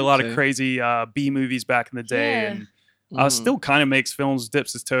Yeah. did a lot of Okay. crazy B movies back in the day, Yeah. and still kind of makes films,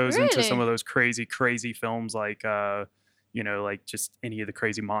 dips his toes into some Really? of those crazy films, like like just any of the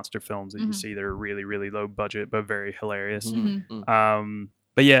crazy monster films that you see that are really, really low budget but very hilarious.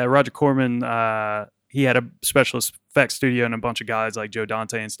 But yeah, Roger Corman, he had a special effects studio, and a bunch of guys like Joe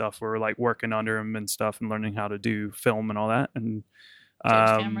Dante and stuff were like working under him and stuff and learning how to do film and all that. And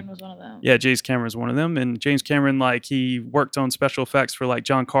James Cameron was one of them. yeah, James Cameron was one of them. And James Cameron, like, he worked on special effects for like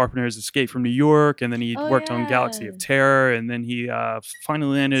John Carpenter's Escape from New York, and then he worked on Galaxy of Terror, and then he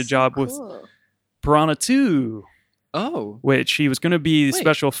finally landed a job with Piranha 2. Oh. Which he was going to be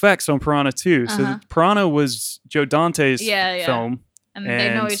special effects on Piranha 2. So Piranha was Joe Dante's film. And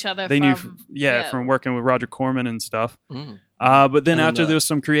they know each other they from... from working with Roger Corman and stuff. But then after there was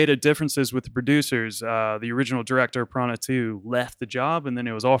some creative differences with the producers, the original director of Piranha 2 left the job, and then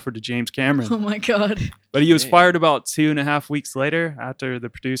it was offered to James Cameron. Oh my God. But he was fired about 2.5 weeks later after the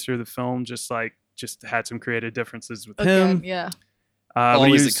producer of the film just had some creative differences with him. Yeah.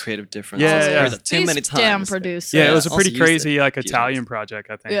 Always a creative difference. Yeah, I've yeah. heard that too many times. Damn producers. Yeah, it was a Also pretty used crazy it like a few Italian times. project,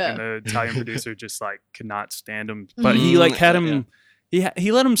 I think. Yeah. And the Italian producer just like could not stand him. But he like had him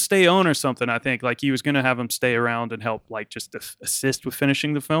he let him stay on or something, I think. Like he was going to have him stay around and help like just assist with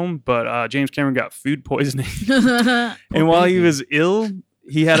finishing the film, but James Cameron got food poisoning. And while he was ill,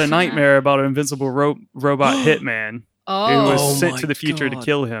 he had a nightmare about an invincible robot hitman who was sent to the future to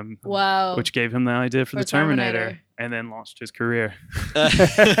kill him. Wow. Which gave him the idea for the Terminator. And then launched his career. So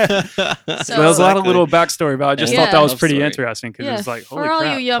there's a lot of little backstory, but I just thought that was pretty interesting because it was like, holy for all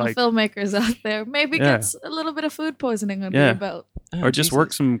crap, you young like, filmmakers out there, maybe get a little bit of food poisoning under your belt. Or just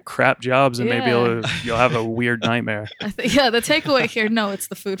work some crap jobs and maybe you'll have a weird nightmare. The takeaway here, no, it's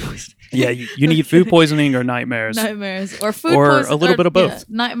the food poisoning. Yeah, you need food poisoning or nightmares. Or food or poisoning. a little bit of both.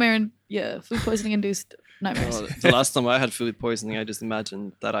 Nightmare and food poisoning induced nightmares. Well, the last time I had food poisoning, I just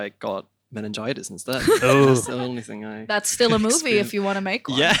imagined that I got meningitis instead. Oh. That's the only thing I... That's still a movie if you want to make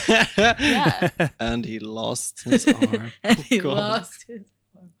one. Yeah. And he lost his arm. And he lost his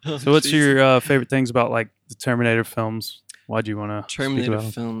arm. So what's your favorite things about like the Terminator films? Why'd you want to Terminator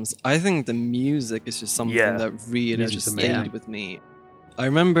films? I think the music is just something that really just stayed with me. I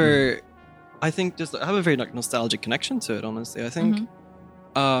remember, I think just I have a very like nostalgic connection to it, honestly. I think,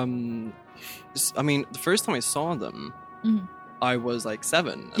 I mean, the first time I saw them, I was like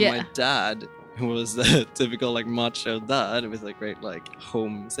 7, and my dad, who was a typical like macho dad with a great like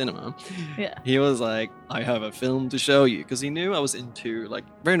home cinema, he was like, I have a film to show you, because he knew I was into like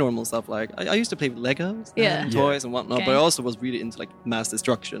very normal stuff. Like I used to play with Legos and toys and whatnot, but I also was really into like mass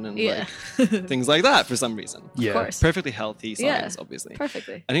destruction and like things like that for some reason. Of course. Perfectly healthy science, obviously.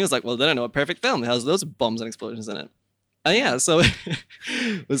 Perfectly. And he was like, well, then I know a perfect film. It has loads of bombs and explosions in it. And so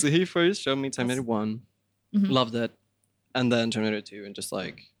he first showed me Terminator 1, loved it, and then Terminator 2, and just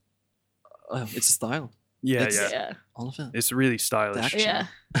like, it's a style. Yeah. All of it. It's really stylish. Yeah.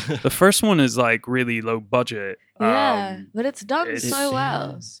 The first one is like really low budget. Yeah, but it's done so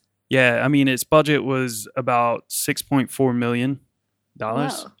well. Yeah, I mean, its budget was about $6.4 million,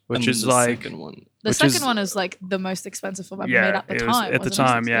 which is like... The second one is like the most expensive film ever made at the time. At the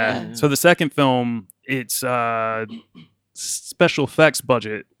time, yeah. So the second film, its special effects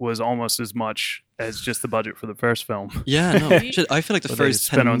budget was almost as much as just the budget for the first film. Yeah, no. Shit, I feel like the first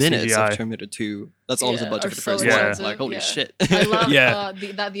 10 minutes of Terminator 2, that's almost the budget for the first one. Like, holy shit. I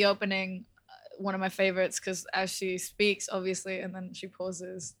love the opening, one of my favorites, because as she speaks, obviously, and then she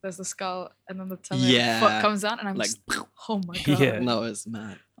pauses, there's the skull, and then the Terminator foot comes out, and I'm like, just, oh my God. Yeah. No, it's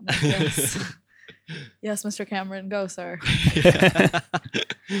mad. Like, yes. Yes, Mr. Cameron, go, sir.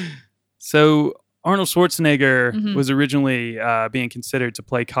 So Arnold Schwarzenegger was originally being considered to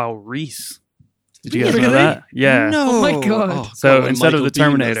play Kyle Reese. Did you guys know that? Yeah. No. Oh my God. So instead of the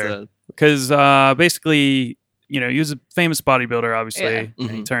Terminator, because basically he was a famous bodybuilder, obviously, Yeah.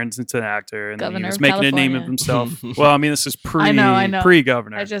 and he turns into an actor, and then he Governor was of making a name of California. himself. Well, I mean, this is I know.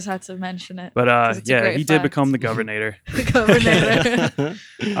 pre-governor. I just had to mention it. But 'cause it's a great he did fact. become the governor. The governor.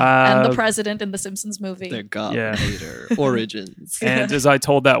 And the president in the Simpsons movie. The governor origins. And as I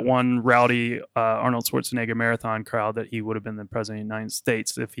told that one rowdy Arnold Schwarzenegger marathon crowd that he would have been the president of the United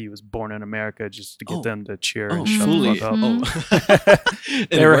States if he was born in America, just to get them to cheer and shut the fuck up.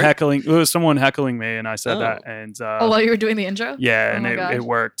 They were heckling. It was someone heckling me, and I said that. And while you were doing the intro? Yeah, and it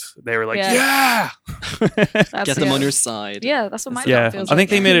worked. They were like, "Yeah!" Get them on your side. Yeah, that's what my job feels I think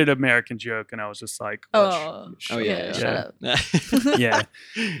like. they made it an American joke, and I was just like, shut up. Yeah.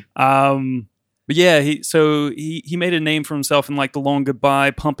 But yeah, he made a name for himself in like The Long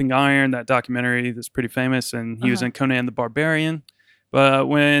Goodbye, Pumping Iron, that documentary that's pretty famous, and he was in Conan the Barbarian. But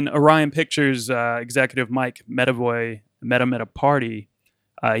when Orion Pictures executive Mike Medavoy met him at a party,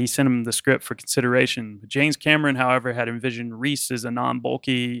 he sent him the script for consideration. James Cameron, however, had envisioned Reese as a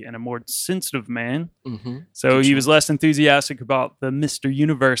non-bulky and a more sensitive man. Mm-hmm. So he was less enthusiastic about the Mr.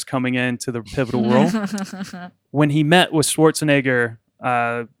 Universe coming into the pivotal role. When he met with Schwarzenegger,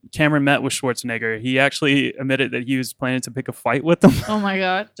 Cameron met with Schwarzenegger, he actually admitted that he was planning to pick a fight with him. Oh my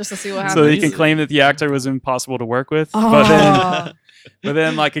God, just to see what happens. So he can claim that the actor was impossible to work with. But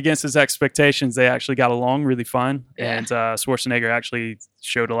then, like, against his expectations, they actually got along really fine. Yeah. And Schwarzenegger actually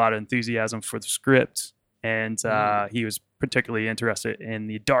showed a lot of enthusiasm for the script. And he was particularly interested in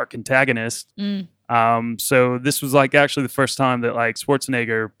the dark antagonist. So this was, like, actually the first time that, like,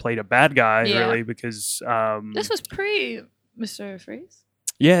 Schwarzenegger played a bad guy, really, because... this was pre Mr. Freeze?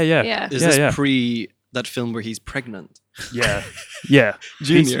 Yeah. Is this pre that film where he's pregnant? Yeah.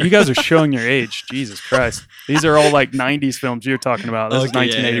 Junior. You guys are showing your age. Jesus Christ. These are all like 90s films you're talking about. This is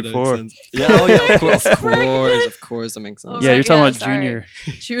 1984. Of course, that makes sense. Yeah, you're talking about Junior.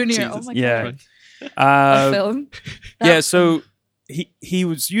 Junior, oh my God. A film? So he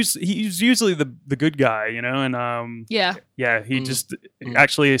was usually the good guy, and he just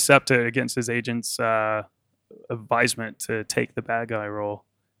actually accepted against his agent's advisement to take the bad guy role.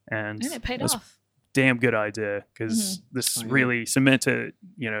 And it paid off. Damn good idea, because this really cemented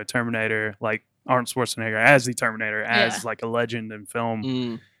Terminator, like Arnold Schwarzenegger as the Terminator, as like a legend in film.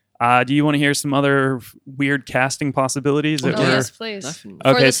 Do you want to hear some other weird casting possibilities? Yes, please.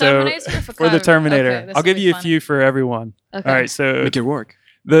 Definitely. Okay, for the Terminator, okay, I'll give you a few for everyone. Okay. All right, so Mickey Rourke.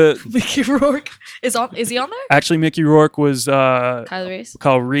 Mickey Rourke is he on there? Actually, Mickey Rourke was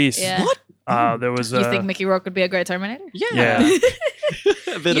Kyle Reese. Yeah. What? There was. You think Mickey Rourke would be a great Terminator? Yeah.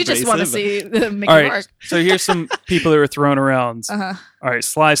 You just want to see Mickey All right, Rourke. so here's some people that were thrown around. All right,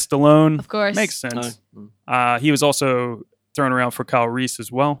 Sly Stallone. Of course. Makes sense. He was also thrown around for Kyle Reese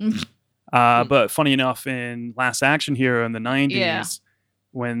as well. But funny enough, in Last Action Hero in the 90s,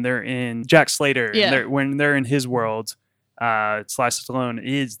 when they're in Jack Slater, when they're in his world, Sly Stallone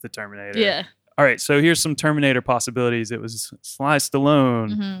is the Terminator. Yeah. All right, so here's some Terminator possibilities. It was Sly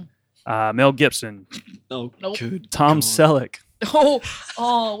Stallone, Mel Gibson, nope. Tom Selleck.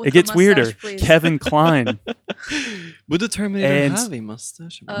 Oh! It gets weirder. Please. Kevin Kline. Would the Terminator have a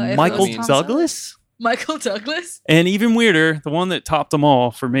mustache? Michael Douglas? Michael Douglas? And even weirder, the one that topped them all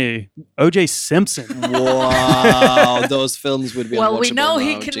for me, O.J. Simpson. Wow, those films would be well, we know now.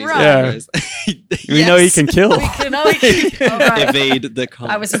 he can run. We know he can kill. We know he can right. Evade the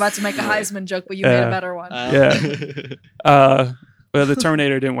combat. I was about to make a Heisman joke, but you made a better one. Well, the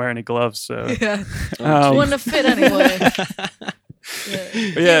Terminator didn't wear any gloves, so wouldn't have fit anyway.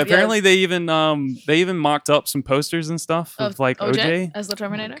 Apparently they even mocked up some posters and stuff of like OJ as the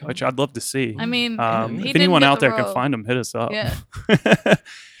Terminator, which I'd love to see. I mean, if anyone out there can find him, hit us up. Yeah,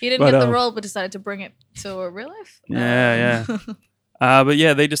 he didn't get the role, but decided to bring it to a real life. But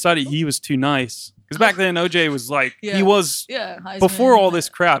they decided he was too nice. Because back then, OJ was like, he was, Heisman, before all this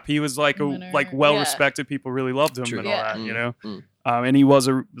crap, he was like well-respected. People really loved him and all that, and he was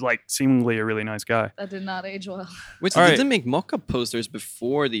seemingly a really nice guy. That did not age well. Wait, so did they make mock-up posters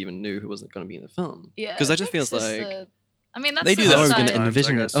before they even knew who wasn't going to be in the film? Yeah. Because that just feels like... that's they do that. We're going to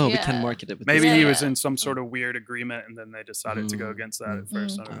envision it. We can market it. With maybe he was in some sort of weird agreement, and then they decided to go against that at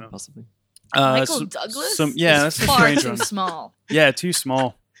first. I don't know. Possibly. Michael Douglas? That's a strange one. Too small. Yeah, too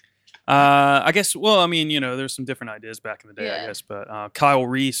small. I guess, there's some different ideas back in the day, I guess, but Kyle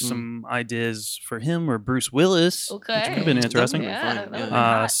Reese, some ideas for him, or Bruce Willis, which would have been interesting.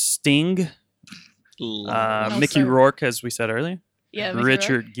 Sting, Mickey Rourke, as we said earlier. Yeah,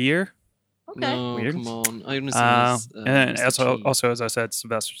 Richard Gere. Okay. No, weird. Come on. I and then also, as I said,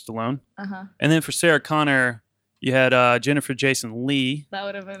 Sylvester Stallone. And then for Sarah Connor, you had Jennifer Jason Leigh. That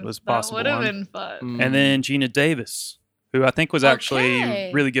would have been was possible. That would have been fun. And then Gina Davis. who I think was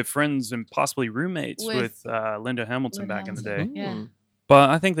actually really good friends and possibly roommates with Linda Hamilton back in the day. Yeah. But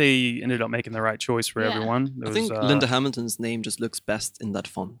I think they ended up making the right choice for everyone. I think Linda Hamilton's name just looks best in that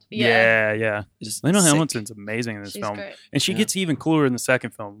font. Yeah. Linda Hamilton's amazing in this film. Great. And she gets even cooler in the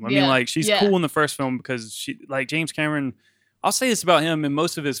second film. I mean, like, she's cool in the first film because she, like, James Cameron, I'll say this about him in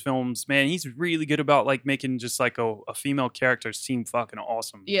most of his films, man, he's really good about, like, making just, like, a female character seem fucking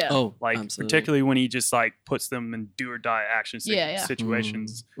awesome. Yeah. Oh, like, absolutely. particularly when he just, like, puts them in do-or-die action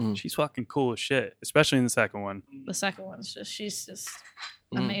situations. She's fucking cool as shit, especially in the second one. The second one's just, she's just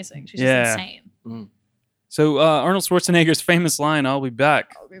amazing. She's just insane. So Arnold Schwarzenegger's famous line, I'll be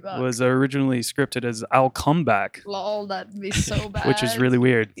back, I'll be back. was originally scripted as I'll come back. Lol, that'd be so bad. Which is really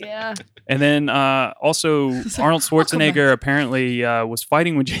weird. Yeah. And then also Arnold Schwarzenegger apparently was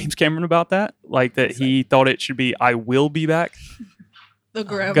fighting with James Cameron about that. Like that he thought it should be I will be back. The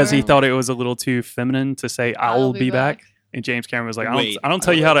grammar. Because he thought it was a little too feminine to say I'll be back. And James Cameron was like, I don't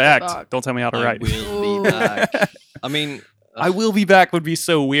tell you how to act. Don't tell me how to write. I will be back. I mean... I will be back would be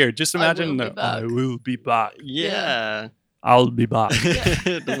so weird. Just imagine I will be back. Yeah. I'll be back.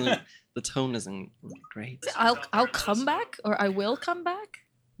 The tone isn't great. I'll come back or I will come back?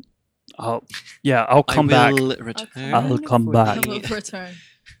 I'll come back. Return. I'll come back. I will return.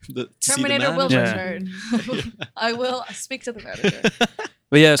 See Terminator will return. I will speak to the manager.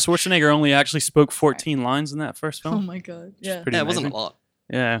 But yeah, Schwarzenegger only actually spoke 14 lines in that first film. Oh my god. Yeah. It wasn't a lot.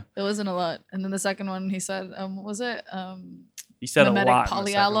 Yeah. It wasn't a lot. And then the second one he said, was it he said a lot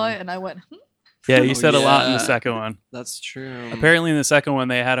polyalloy? And I went, Yeah, he said a lot in the second one. That's true. Apparently in the second one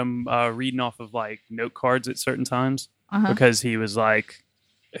they had him reading off of like note cards at certain times because he was like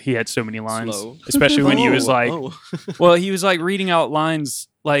he had so many lines. Slow. Especially when he was like well, he was like reading out lines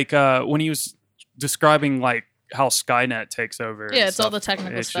like when he was describing like how Skynet takes over. Yeah, it's all the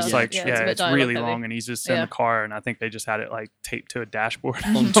technical it's stuff. Just like it's really heavy. long, and he's just in the car, and I think they just had it like taped to a dashboard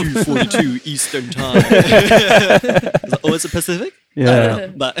on 2:42 Eastern time. It's a Pacific. Yeah.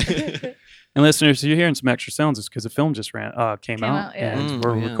 But and listeners, you're hearing some extra sounds. It's because the film just came out, and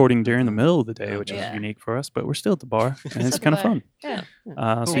we're recording during the middle of the day, which is unique for us. But we're still at the bar, and it's kind of fun. Yeah.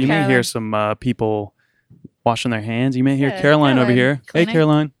 So you may hear some people washing their hands. You may hear Caroline over here. Cleaning. Hey,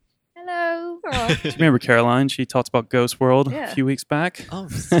 Caroline. Hello. Do you remember Caroline? She talked about Ghost World a few weeks back. Oh,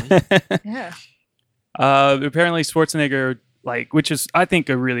 yeah. Apparently Schwarzenegger, like, which is I think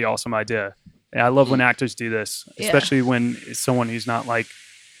a really awesome idea. And I love when actors do this, especially when it's someone who's not like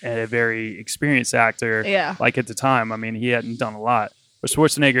a very experienced actor. Yeah. Like at the time, I mean, he hadn't done a lot. But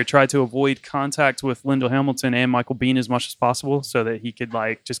Schwarzenegger tried to avoid contact with Linda Hamilton and Michael Biehn as much as possible so that he could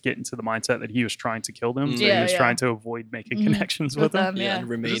like just get into the mindset that he was trying to kill them. So he was trying to avoid making connections with them. And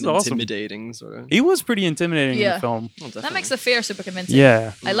remain intimidating. Sort of. He was pretty intimidating in the film. Well, that makes the fear super convincing.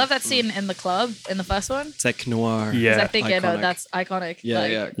 Yeah. I love that scene in the club in the first one. Tech noir. Yeah. I think that's iconic.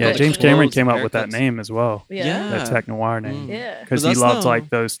 Yeah, yeah. James Cameron came up with that name as well. Yeah. That tech noir name. Yeah. Because he loved like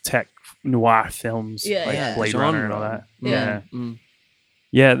those tech noir films, like Blade Runner and all that. Yeah.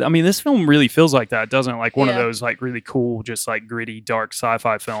 Yeah, I mean, this film really feels like that, doesn't it? Like one of those like really cool, just like gritty, dark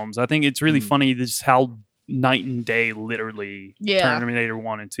sci-fi films. I think it's really funny just how night and day literally Terminator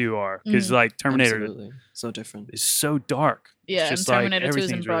 1 and 2 are. Because like Terminator so different. is so dark. Yeah, it's just and Terminator like, 2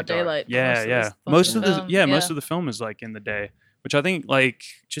 is in broad daylight. Yeah. Most of the film is like in the day. Which I think like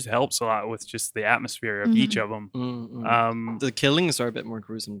just helps a lot with just the atmosphere of each of them. The killings are a bit more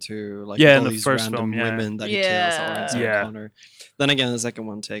gruesome too. Like in all the these first random film, women that he kills all around Sarah Connor. Then again, the second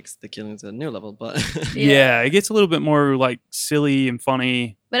one takes the killings to a new level, but it gets a little bit more like silly and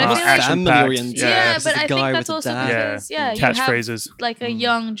funny. But I feel like family-oriented. Yeah, but I think that's also because catchphrases. You have like a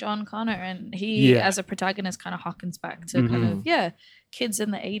young John Connor, and he as a protagonist kind of harkens back to kind of kids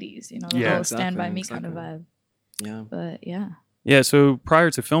in the 80s. You know, the whole Stand By Me kind of vibe. Yeah, but yeah. Yeah, so prior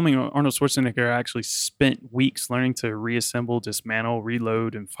to filming, Arnold Schwarzenegger actually spent weeks learning to reassemble, dismantle,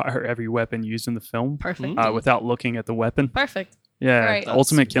 reload, and fire every weapon used in the film. Perfect. Without looking at the weapon. Perfect. Yeah, right.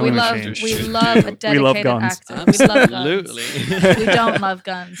 Ultimate killing machine. We love a dedicated we love guns. actor. We love guns. Absolutely. We don't love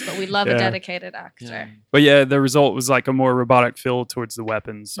guns, but we love a dedicated actor. Yeah. But yeah, the result was like a more robotic feel towards the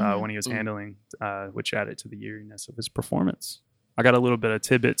weapons when he was handling, which added to the eeriness of his performance. I got a little bit of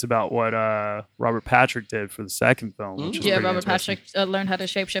tidbits about what Robert Patrick did for the second film. Which was Robert Patrick learned how to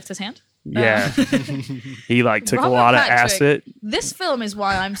shapeshift his hand. Yeah, he like took a lot of acid. This film is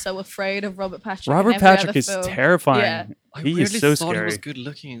why I'm so afraid of Robert Patrick. Robert Patrick is terrifying. Yeah. He is so scary. He was good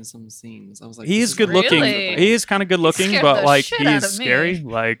looking in some scenes. I was like, he is good looking. He is kind of good looking, but like he is scary.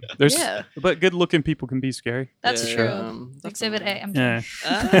 Me. Like there's, but good looking people can be scary. That's true. Exhibit A. I'm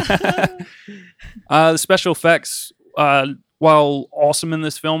the special effects. while awesome in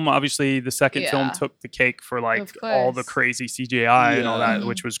this film, obviously the second film Yeah. took the cake for like Of all the course. crazy CGI and all that, Mhm.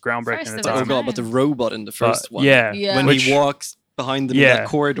 which was groundbreaking First at it the was time. Oh god, but the robot in the first one. Yeah. Yeah. When Which- he walks behind them in Yeah. that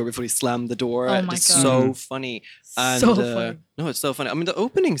corridor before he slammed the door. Oh my It's God. so funny. And So funny. no, it's so funny. I mean, the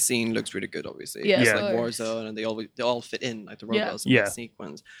opening scene looks really good, obviously. Yeah, It's of like course. Warzone, and they all fit in, like the Yeah. robots in Yeah. that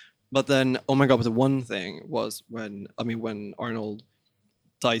sequence. But then, oh my god! But the one thing was when Arnold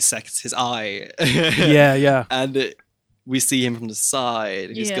dissects his eye. Yeah. And we see him from the side.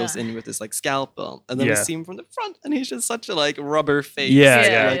 He just Yeah. goes in with this like scalpel, and then we Yeah. see him from the front, and he's just such a like rubber face,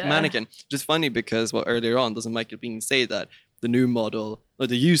 Yeah, like mannequin. Just funny because earlier on, doesn't Michael Biehn say that the new model,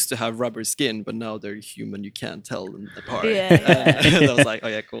 they used to have rubber skin, but now they're human. You can't tell them apart. Yeah, yeah. And I was like, oh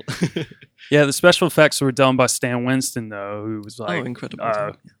yeah, cool. Yeah, the special effects were done by Stan Winston, though, who was like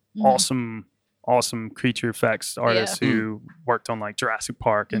incredible. awesome creature effects artist Yeah. who worked on like Jurassic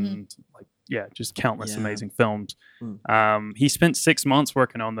Park and like just countless Yeah. amazing films. He spent 6 months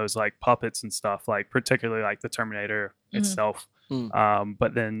working on those like puppets and stuff, like particularly like the Terminator itself.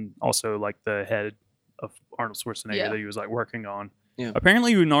 But then also like the head of Arnold Schwarzenegger that he was like working on. Yeah.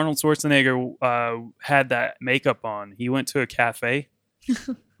 Apparently, when Arnold Schwarzenegger had that makeup on, he went to a cafe.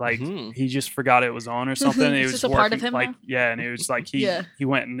 Like he just forgot it was on or something. It It's was just a part of working, him like now? and it was like he Yeah. he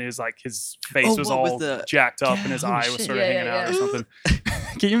went and it was like his face Oh, was what, with all the- jacked up and his eye was shit. sort of Yeah, hanging yeah, out or yeah. something.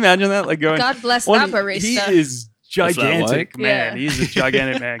 Can you imagine that? Like going, God bless Well, that barista. he is gigantic, white? man. Yeah. He's a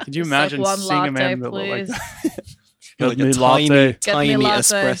gigantic man. Could you Just like imagine one seeing a man that latte, looked like please. that? Like Me a tiny, latte. Get me tiny latte.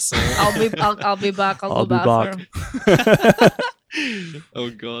 espresso. I'll be back. I'll I'll go be back. bathroom. Oh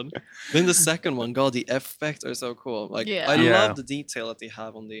god. Then the second one, god, the effects are so cool. Like Yeah. I Yeah. love the detail that they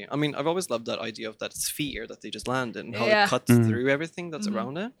have on the. I mean, I've always loved that idea of that sphere that they just land in, how Yeah. it cuts Mhm. through everything that's Mhm.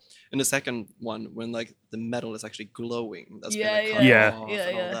 around it. In the second one, when like the metal is actually glowing, that's been, Yeah, like, yeah, cut Yeah. off and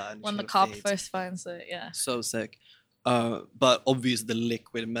all yeah. that, and When it the kinda cop fades. first finds it, yeah. So sick. But obviously the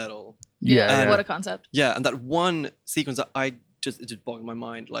liquid metal. Yeah, What a concept. Yeah, and that one sequence that it just bogged my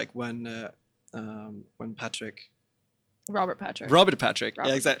mind, like when Robert Patrick. Robert Patrick. Robert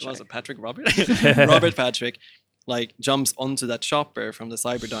Yeah, exactly. Patrick. Was it Patrick? Robert? Robert Patrick, like, jumps onto that chopper from the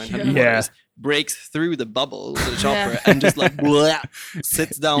Cyberdyne headquarters, breaks through the bubble of the chopper, and just like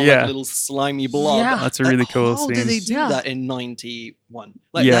sits down like Yeah. a little slimy blob. Yeah. That's a really cool How scene. did they do Yeah. that in 91?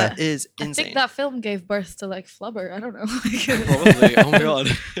 Like, Yeah. that is I insane. think that film gave birth to like Flubber. I don't know. Probably. Oh my god.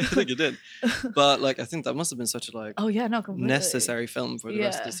 I think it did. But like, I think that must have been such a like Oh yeah, no, completely. necessary film for the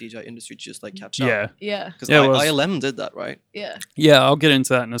rest of the CGI industry to just like catch up. Yeah. Yeah, Because Yeah, it was. ILM did that, right? yeah. Yeah, I'll get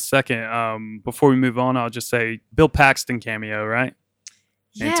into that in a second. Before we move on, I'll just say Bill Paxton cameo, right?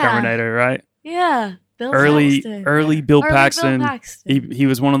 In Yeah. Terminator, right? Yeah. Bill early Paxton. early Bill Early Bill Paxton. Paxton. He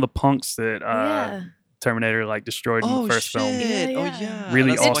was one of the punks that Yeah. Terminator like destroyed in the first film. Yeah, Oh yeah. yeah.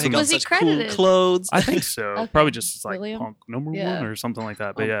 Really That's why awesome. He got Was he such cool credited? clothes. I think so. Okay. Probably just as, like William? punk number Yeah. one or something like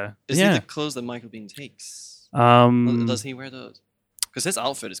that. But Oh, yeah, Is he yeah. the clothes that Michael Biehn takes? Does he wear those? Because his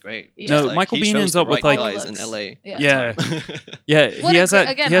outfit is great. Yeah. No, Like, Michael he Biehn shows ends the up with right like guys in looks. LA. Yeah. yeah. What He a has gr- that.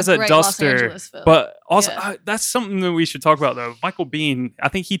 again, He has a that great Los duster. Angeles film. But also, Yeah. that's something that we should talk about though. Michael Biehn. I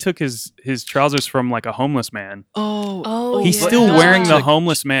think he took his trousers from like a homeless man. Oh, He's yeah. still wearing the Like-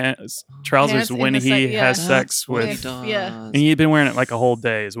 homeless man's trousers Pants in when the he sec- yeah. has sex That's what he with. does. Yeah. And he'd been wearing it like a whole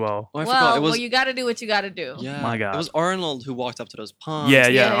day as well. Oh, I forgot. Well, It was you got to do what you got to do. yeah. My God. It was Arnold who walked up to those ponds. Yeah,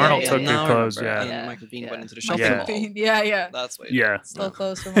 yeah, Arnold took their Now I clothes, remember. yeah. And Yeah. Michael Biehn Yeah. went into the Michael shopping Yeah. mall. Biehn. Yeah. That's what. Yeah. Stole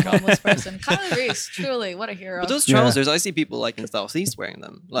clothes from a homeless person. Kylie Reese, truly, what a hero. But those Yeah. trousers, I see people like in Southeast wearing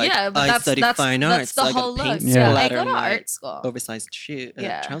them. Like, yeah, but I that's study fine that's arts. the so I got whole paint look. Yeah. I splatter go on to my art school. oversized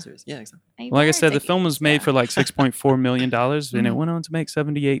Yeah. trousers. Yeah, exactly. Like I said, the film was made Yeah. for like $6.4 million, and it Mhm. went on to make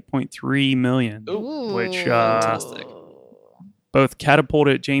 $78.3 million, Ooh. which Fantastic. both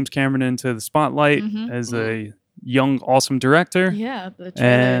catapulted James Cameron into the spotlight Mhm. as a young, awesome director. Yeah, the trailer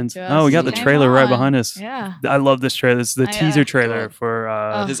And just we got the came trailer right on. behind us. Yeah, I love this trailer. This is the I, teaser trailer God.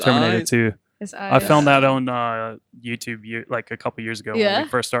 for His Terminator eyes. 2. his I eyes. found that on YouTube like a couple years ago when Yeah. we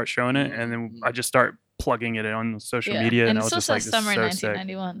first started showing it, and then I just start plugging it on social media, and I it was still just like, says "This is summer so sick."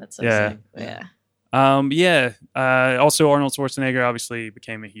 1991. That's so Yeah. sick. Yeah, Also Arnold Schwarzenegger obviously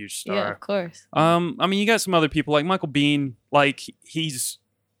became a huge star. yeah, of course. I mean, you got some other people like Michael Biehn. Like he's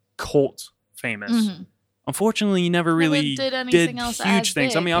cult famous. Mhm. Unfortunately, he never really did did anything else huge as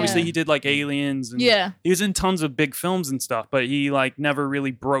things. I big, mean, obviously yeah. he did like Aliens, and Yeah, he was in tons of big films and stuff, but he like never really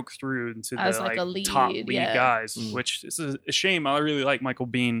broke through into As, the like, a top lead, lead yeah. guys, Mm. which is a shame. I really like Michael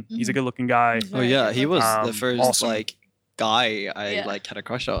Biehn. He's a Mhm. good-looking guy. He's Oh very yeah, good he was looking. the first Awesome. like guy I Yeah. like had a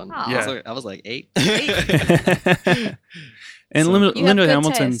crush on. Aw. Yeah. I was like 8. And So- Linda, You have good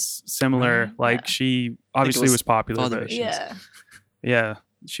Hamilton's similar. Mhm. Like Yeah. she obviously was was popular, Father but Issues. yeah. yeah,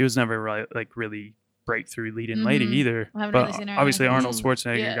 she was never really breakthrough leading lady either. I haven't But really seen her in obviously anything. Arnold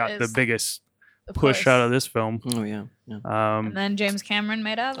Schwarzenegger got the it's biggest the push out of this film. Oh yeah. And then James Cameron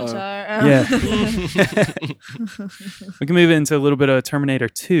made Avatar. Yeah. We can move into a little bit of Terminator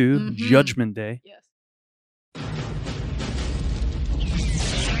 2, Judgment Day. Yes.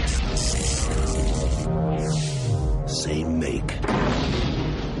 Same make.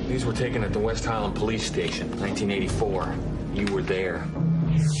 These were taken at the West Highland Police Station, 1984. You were there.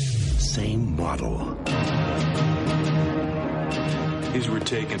 Same model. These were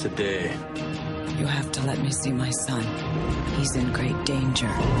taken today. You have to let me see my son. He's in great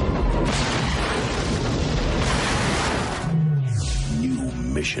danger. New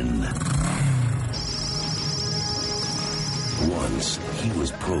mission. Once, he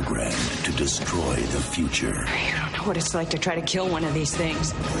was programmed to destroy the future. You don't know what it's like to try to kill one of these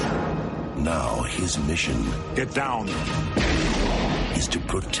things. Now, his mission... Get down. ...is to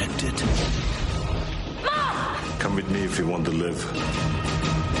protect it. Mom! Come with me if you want to live.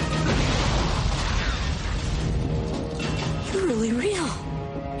 You're really real.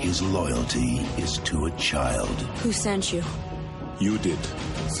 His loyalty is to a child. Who sent you? You did.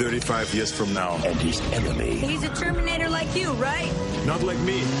 35 years from now. And his enemy... He's a Terminator like you, right? Not like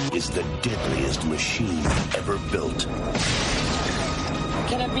me. ...is the deadliest machine ever built.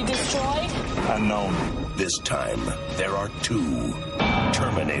 Can it be destroyed? Unknown. This time, there are two.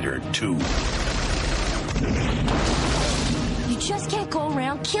 Terminator 2. You just can't go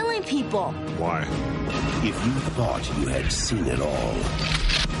around killing people. Why? If you thought you had seen it all...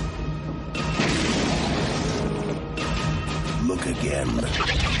 look again.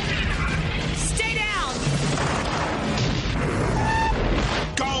 Stay down!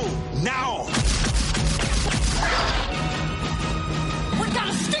 Go! Now! We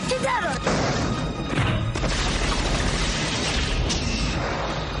gotta stick together!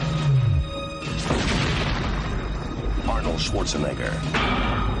 Arnold Schwarzenegger.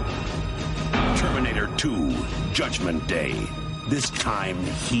 Terminator 2, Judgment Day. This time,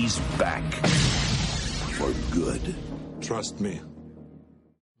 he's back. For good. Trust me.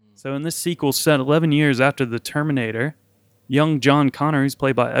 So in this sequel set 11 years after the Terminator, young John Connor, who's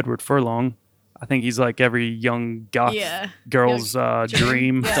played by Edward Furlong, I think he's like every young goth girl's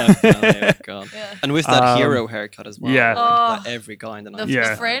dream. Definitely, oh God. And with that hero haircut as well. Yeah. Like every guy in the 90s.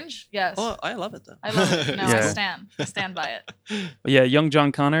 The fringe? Yes. Oh, I love it though. I love it. No, I stand by it. But yeah, young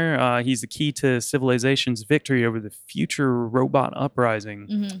John Connor, he's the key to civilization's victory over the future robot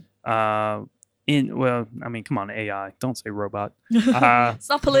uprising. Well, I mean, come on, AI. Don't say robot. It's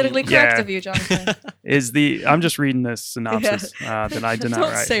not politically correct of you, Jonathan. I'm just reading this synopsis that I did not write.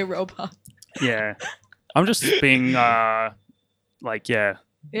 Don't say robot. Yeah. I'm just being fuck it,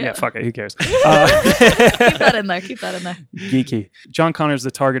 who cares? Keep that in there. Geeky. John Connor's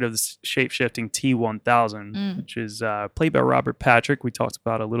the target of the shape-shifting T-1000, which is played by Robert Patrick. We talked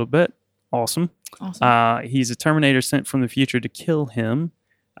about a little bit. Awesome. He's a Terminator sent from the future to kill him.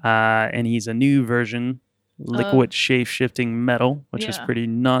 And he's a new version, liquid shape-shifting metal, which is pretty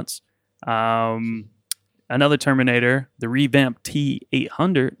nuts. Another Terminator, the revamped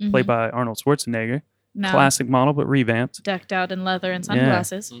T-800, played by Arnold Schwarzenegger. Classic model, but revamped. Decked out in leather and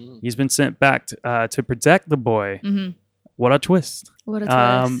sunglasses. He's been sent back to protect the boy. What a twist. What a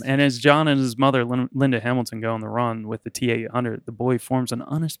twist. And as John and his mother, Linda Hamilton, go on the run with the T-800, the boy forms an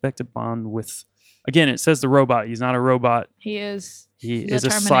unexpected bond with... Again, it says the robot. He's not a robot. He is a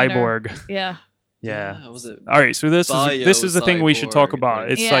cyborg. Yeah. All right, so this is the thing we should talk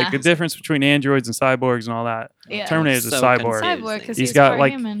about. It's like the difference between androids and cyborgs and all that. Yeah. Terminator's a cyborg. He's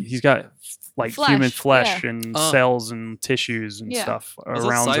got human flesh and cells and tissues and stuff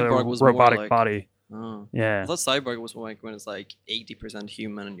around the robotic body. I thought cyborg was like when it's like 80%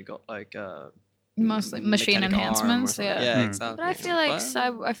 human and you got like mostly machine enhancements. Yeah, exactly. But I feel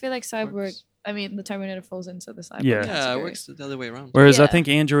like cyborg. I mean, the Terminator falls into the cyborg. Yeah, it works the other way around. Whereas I think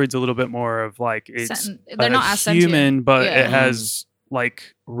Android's a little bit more of like they're not as human, but it has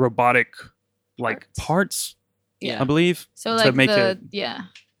robotic parts. Yeah, I believe. So like the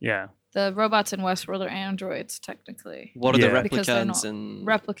robots in Westworld are androids technically. What are the replicants in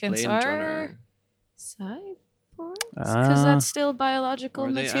replicants are cyborgs because that's still biological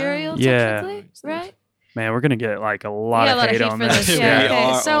material technically, right? Man, we're going to get like a lot of hate on this. So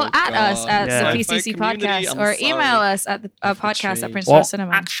at us at the PCC Podcast or email us at the podcast at Prince Charles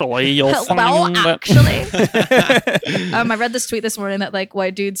Cinema. Actually, you'll find I read this tweet this morning that like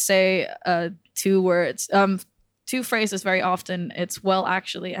white dudes say two words, two phrases very often. It's well,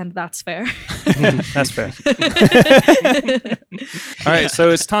 actually, and that's fair. That's fair. All right, so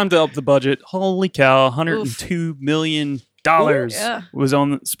it's time to up the budget. Holy cow, $102 million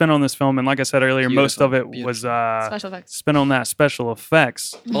was spent on this film, and like I said earlier, most of it was special effects. spent on that special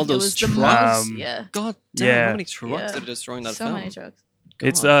effects. All those trucks. God damn, how many trucks are destroying that film? So many trucks.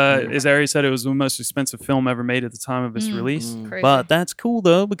 It's as Ari said, it was the most expensive film ever made at the time of its release. But that's cool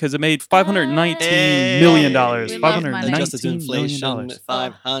though, because it made $519 million. Adjusted to inflation,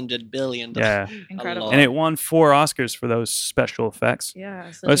 $500 billion. Yeah, incredible. And it won 4 Oscars for those special effects.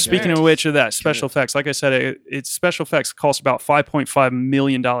 Yeah. Speaking of which, of that special effects, like I said, its special effects cost about $5.5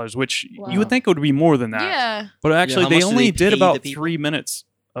 million, which you would think it would be more than that. Yeah. But actually, they only did about 3 minutes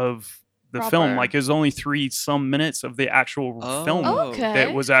of the film. Like, it was only 3-some minutes of the actual film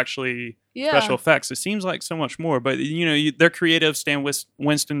that was actually special effects. It seems like so much more, but their creative Stan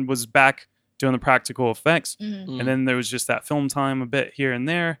Winston was back doing the practical effects, and then there was just that film time a bit here and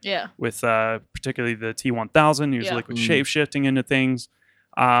there. Yeah. With particularly the T-1000, he was liquid shape shifting into things.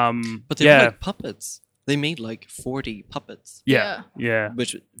 But they were like puppets. They made like 40 puppets. Yeah.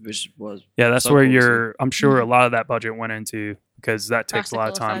 Which was that's so where I'm sure a lot of that budget went into, because that takes a lot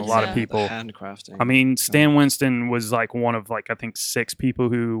of time, a lot of people. Handcrafting. I mean, Stan Winston was like one of I think 6 people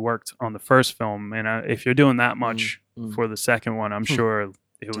who worked on the first film, and if you're doing that much for the second one, I'm sure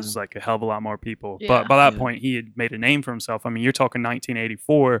it was like a hell of a lot more people. But by that point, he had made a name for himself. I mean, you're talking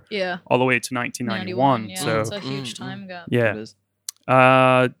 1984 all the way to 1991. So it's a huge time gap.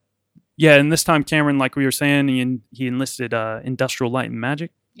 Yeah, and this time Cameron, like we were saying, he enlisted Industrial Light and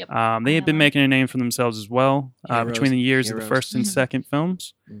Magic. Yep. They had been making a name for themselves as well between the years of the first and second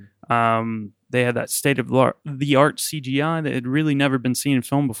films. They had that state-of-the-art CGI that had really never been seen in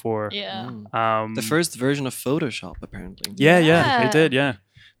film before. Yeah. The first version of Photoshop, apparently. Yeah, they did, yeah.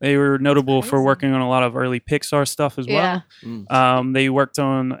 They were notable for working on a lot of early Pixar stuff as well. They worked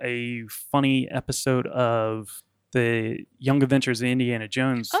on a funny episode of the Young Adventures of Indiana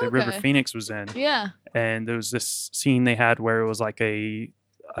Jones that River Phoenix was in. Yeah. And there was this scene they had where it was like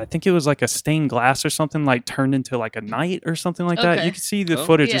I think it was like a stained glass or something, like turned into like a knight or something like that. You could see the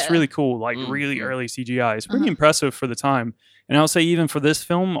footage. It's really cool, like really early CGI. It's pretty impressive for the time. And I'll say even for this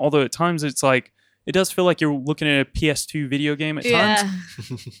film, although at times it's like, it does feel like you're looking at a PS2 video game at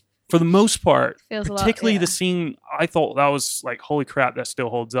times. For the most part, particularly the scene I thought that was like, holy crap, that still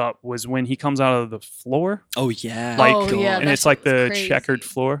holds up, was when he comes out of the floor. Oh yeah. And it's like the crazy. checkered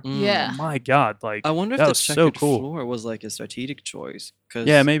floor. Yeah. My God, like, I wonder if that the was so checkered cool. floor was like a strategic choice.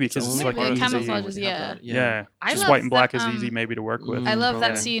 Maybe because it's like it easy. camouflages, Just white and black is easy maybe to work with. I love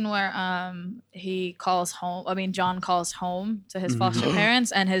that scene where he calls home. I mean, John calls home to his foster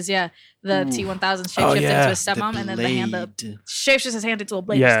parents, and his the T-1000 shapeshifts into his stepmom, and then the hand shapeshifts his hand into a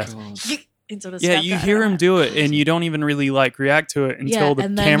blade. Into the you hear him do it, and you don't even really like react to it until the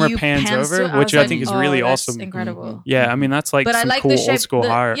camera pans over, which I think is really awesome. Incredible. Yeah, I mean that's like some cool old school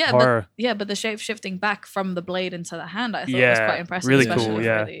horror. But the shape shifting back from the blade into the hand, I thought was quite impressive. Really especially cool. for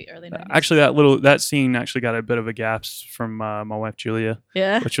Yeah. the early 90s. Actually, that scene actually got a bit of a gasp from my wife Julia.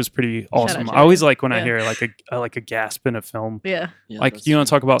 Yeah. Which was pretty awesome. I always like when I hear like a gasp in a film. Yeah. Like you want to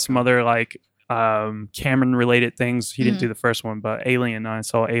talk about some other like Cameron related things. He didn't do the first one, but Alien. I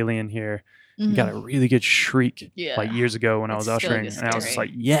saw Alien here. Got a really good shriek like years ago when I was ushering, and I was just like,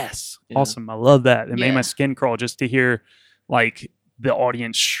 yes, awesome, I love that. It made my skin crawl just to hear like the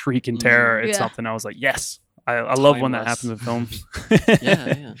audience shriek in terror at something. I was like, yes, I love when that happens in films.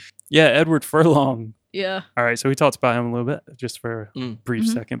 Edward Furlong. Yeah. All right, so we talked about him a little bit just for a brief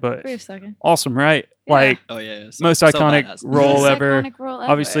second, but awesome, right? Yeah. Like most iconic role ever.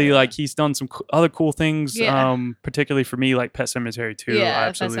 Obviously, yeah. like he's done some other cool things. Particularly for me, like Pet Sematary 2. Yeah, I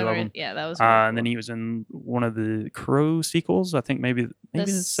absolutely love him. Yeah, that was. Really and then he was in one of the Crow sequels. I think maybe the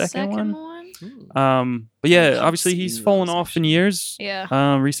second one. But yeah, obviously he's fallen off in years.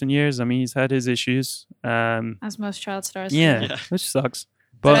 Yeah. Recent years. I mean, he's had his issues. As most child stars. Yeah, which sucks.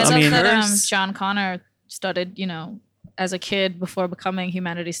 But I mean, that, John Connor started, as a kid before becoming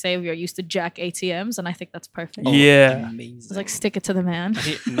humanity's savior, used to jack ATMs, and I think that's perfect. Yeah, amazing. It's like stick it to the man.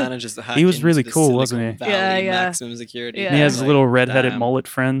 He manages to hack. He was really cool, wasn't he? Yeah. Maximum security. Yeah. He has a little redheaded mullet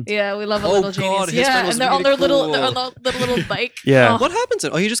friend. Yeah, we love a little genius. Yeah, and they're on their little bike. Yeah. What happened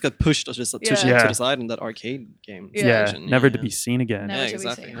to? Oh, he just got pushed to the side in that arcade game. Yeah, never to be seen again. Yeah,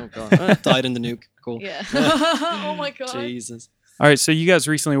 exactly. Oh god, died in the nuke. Cool. Yeah. Oh my god. Jesus. All right, so you guys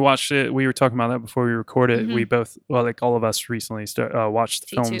recently watched it. We were talking about that before we recorded. We both, like all of us, recently watched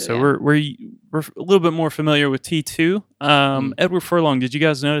the film, so we're a little bit more familiar with T2. Edward Furlong. Did you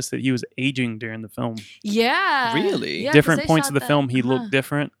guys notice that he was aging during the film? Yeah, really. Yeah, different points of the film, he looked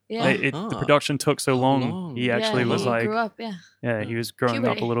different. Yeah, the production took so long. He actually was like, grew up. Yeah, he was growing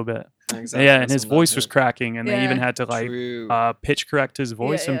up a little bit. Exactly. Yeah, and his voice was cracking, and they even Yeah. had to like pitch correct his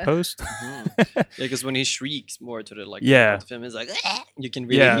voice in post. Yeah, because when he shrieks more to the like Yeah. the film is like you can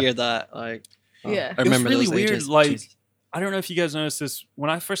really hear that. Like, Yeah. I remember it was really those weird. ages. Like, Jeez. I don't know if you guys noticed this when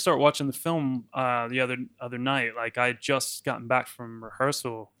I first started watching the film the other night. Like, I had just gotten back from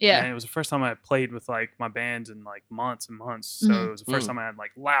rehearsal. Yeah. And it was the first time I had played with like my band in like months and months. So it was the first time I had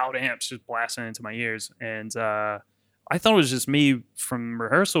like loud amps just blasting into my ears. And I thought it was just me from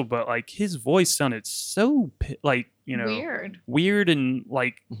rehearsal, but like his voice sounded so like, you know, weird and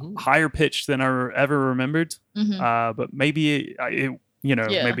like higher pitched than I ever remembered. But maybe it you know,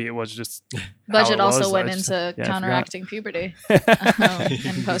 maybe it was just budget how it also was. went into counteracting puberty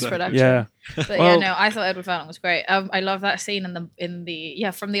in post production. Yeah, but yeah, no, I thought Edward Furlong was great. I love that scene in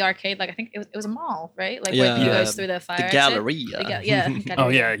the from the arcade. Like I think it was a mall, right? Like when he goes through the fire the exit. Galleria. Oh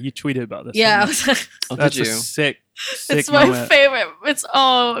yeah, you tweeted about this. Yeah, I was like, that's a sick. It's my moment. favorite. It's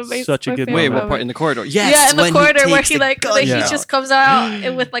amazing. Such a good Wait, moment. what part in the corridor? Yes, yeah, in the corridor where he like gun he just comes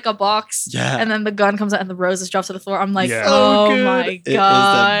out with like a box, and then the gun comes out and the roses drops to the floor. I'm like, oh my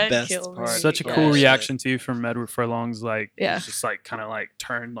god, it is the best part. Such a cool reaction too from Edward Furlong's like, he's just like kind of like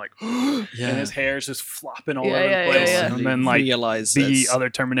turned like, and his hair's just flopping all over the place, and then like the other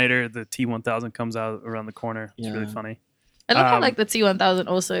Terminator, the T-1000 comes out around the corner. It's really funny. I love how like the T-1000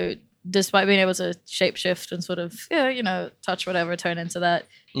 also, despite being able to shapeshift and sort of, you know, touch whatever, turn into that,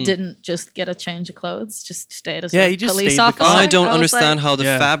 didn't just get a change of clothes, just stayed as a police officer. I don't understand how the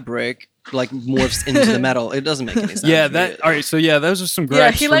fabric like morphs into the metal. It doesn't make any sense. Yeah, that. All right, so yeah, those are some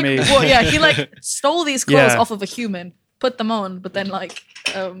gripes he for like, me. he like stole these clothes off of a human, put them on, but then like,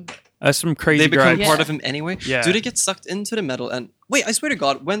 that's some crazy. They become gripes. part of him anyway. Yeah. Do they get sucked into the metal? And wait, I swear to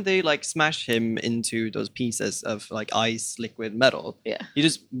God, when they like smash him into those pieces of like ice, liquid metal, he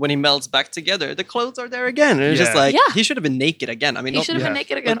just when he melts back together, the clothes are there again. And it's just like he should have been naked again. I mean, he should have been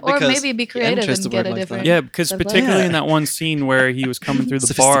naked again, or maybe be creative and get a different. Yeah, because particularly in that one scene where he was coming through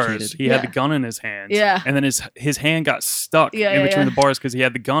the bars, he had the gun in his hand. Yeah, and then his hand got stuck in between the bars because he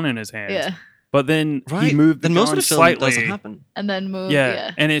had the gun in his hand. Yeah. But then he moved the gun most of the film slightly. doesn't happen. And then moved.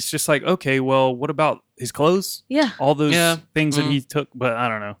 Yeah. And it's just like, okay, well, what about his clothes? Yeah. All those things that he took, but I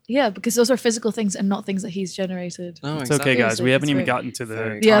don't know. Yeah, because those are physical things and not things that he's generated. Oh, it's okay, guys. We haven't even gotten to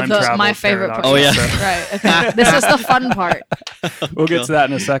the time travel my favorite part. paradox. Oh, yeah. So. Right. Okay. This is the fun part. We'll get to that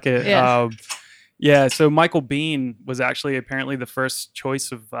in a second. Yeah. Yeah, so Michael Biehn was actually apparently the first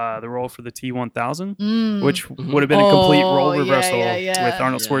choice of the role for the T-1000, which would have been a complete role reversal with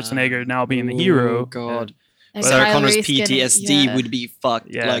Arnold Schwarzenegger now being the hero. Oh, God. And Sarah Connor's Tyrese PTSD would be fucked.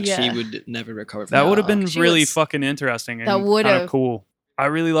 Yeah. Like, she would never recover from that. Would have been She really was- fucking interesting and That kind would've. of cool. I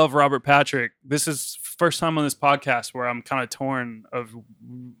really love Robert Patrick. This is first time on this podcast where I'm kind of torn of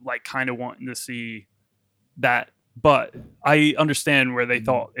like kind of wanting to see that, but I understand where they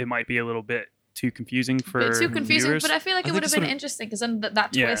thought it might be a little bit too confusing for Too confusing, viewers. but I feel like it would have been interesting because then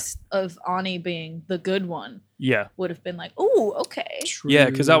that twist of Ani being the good one would have been like, oh, okay. Yeah,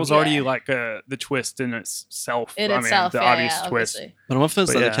 because that was already like the twist in itself. The obvious twist. obviously. But I'm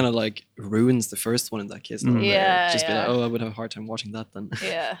feels that it kind of like ruins the first one in that case. Just be like, oh, I would have a hard time watching that then.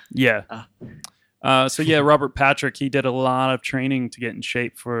 Yeah. Yeah. So yeah, Robert Patrick, he did a lot of training to get in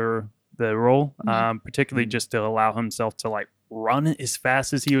shape for the role, particularly just to allow himself to like run as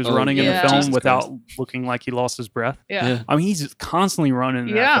fast as he was running in the film Jesus without Christ. looking like he lost his breath. Yeah. I mean, he's constantly running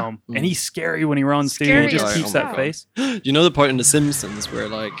in that film, and he's scary when he runs too. He just keeps that face. You know the part in The Simpsons where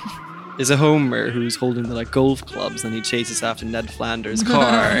like is a Homer who's holding the like golf clubs and he chases after Ned Flanders'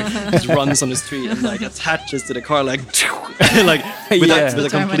 car, just runs on the street and like attaches to the car like like with a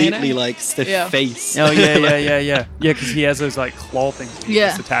completely like stiff face. Oh yeah, because he has those like claw things. He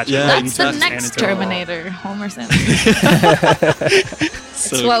just attaches. That's the next Terminator, Homer Simpson. It's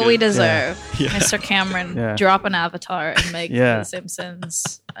So what good. we deserve, Yeah. Mr. Cameron. Yeah. Drop an avatar and make Yeah. The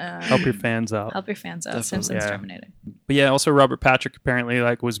Simpsons. Help your fans out. Help your fans out. Definitely. Simpsons Yeah. Terminator. But yeah, also Robert Patrick apparently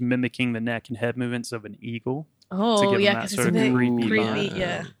like was mimicking the neck and head movements of an eagle. to Oh give him yeah, that because it's sort a of bit creepy creepy. vibe.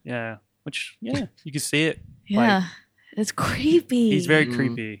 Yeah. Yeah, which you can see it. Yeah. Like, It's creepy. he's very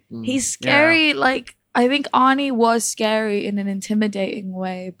creepy. He's scary. Like I think Ani was scary in an intimidating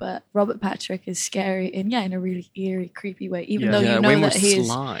way, but Robert Patrick is scary in a really eerie, creepy way. Even though you know way more that he's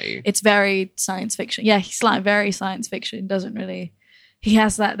sly. it's very science fiction. Yeah, he's like very science fiction. Doesn't really. He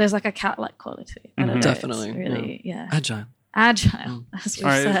has that. There's like a cat-like quality. I don't know, it's Definitely, really, Agile. agile. As we All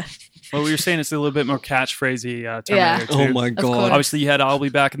right. said. Well, we were saying it's a little bit more catchphrasey. Terminator Yeah. 2. Oh my Of God. course. Obviously, you had "I'll be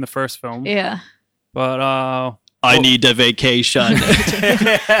back" in the first film. Yeah. But I need a vacation.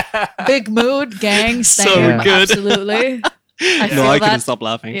 Big mood, gang, So same, good. Absolutely. I feel No, I couldn't that. stop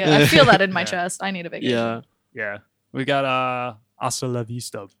laughing. Yeah, I feel that in my chest. I need a vacation. Yeah. yeah, we got Hasta la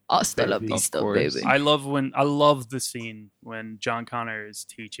vista. Hasta la baby. vista, baby. I love the scene when John Connor is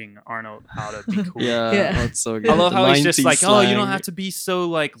teaching Arnold how to be cool. Yeah, that's so good. I love how he's just like, slang. oh, you don't have to be so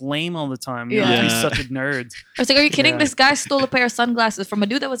like lame all the time. You don't have to be such a nerd. I was like, are you kidding? Yeah. This guy stole a pair of sunglasses from a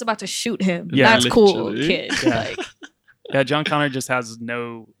dude that was about to shoot him. Yeah, That's cool, literally. kid. Yeah. Like, Yeah, John Connor just has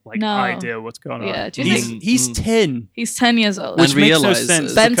no idea what's going on. Yeah, do you think- He's 10. he's 10 years old. Which And makes no realizes-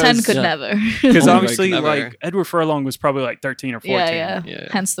 sense. Ben 10 because- could yeah. never. Because Oh my obviously, God, never. like, Edward Furlong was probably like 13 or 14. Yeah.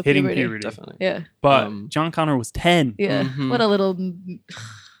 Hence the Hitting puberty. puberty. Definitely. Yeah. But John Connor was 10. Yeah. Mhm. What a little.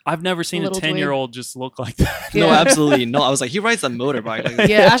 I've never seen a Little 10-year-old just look like that. No, Yeah. absolutely not. I was like, he rides a motorbike. Like,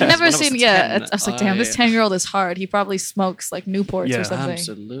 Yeah, I've just never when I was seen. 10, I was like, damn, this 10-year-old is hard. He probably smokes like Newports Yeah, or something.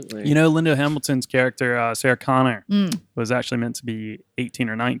 Absolutely. You know, Linda Hamilton's character, Sarah Connor, Mm. was actually meant to be 18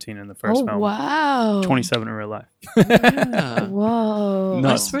 or 19 in the first Oh film. wow. 27 in real life. Yeah. Whoa. No.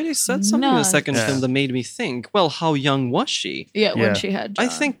 That's really said something in the Nuts. second Yeah. film that made me think, well, how young was she? Yeah, Yeah. when she had. I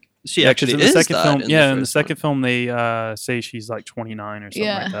John. think she Yeah, 'cause actually in the is second that film. in Yeah, the in the first second film, they say she's like 29 or something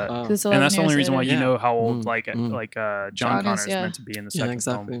Yeah. like that. Oh. 'Cause And that's the only 11 years reason why later. you know how old Mm, like John John is, Connor is yeah. meant to be in the Yeah, second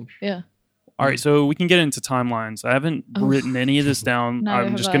exactly. film. Yeah. All right, so we can get into timelines. I haven't Oh. written any of this down. Neither I'm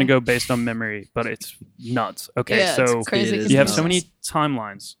have just I. going to go based on memory, but it's nuts. Okay, Yeah, so it's crazy. It is you have nuts. so many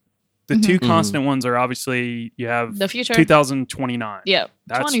timelines. The two Mhm. constant ones are obviously you have The future. 2029. Yeah.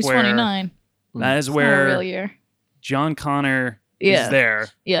 That's 2029. That is It's not a real where year. John Connor Yeah. is there.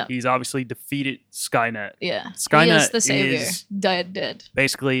 Yeah. He's obviously defeated Skynet. Yeah. He Skynet is the savior. is Dead.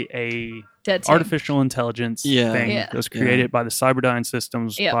 basically a Dead team. artificial intelligence Yeah. thing Yeah. that was created by the Cyberdyne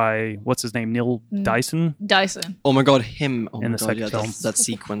Systems Yeah. by what's his name, Neil Mm. Dyson. Dyson. Oh my god, him! Oh In my the god, second yeah, film. that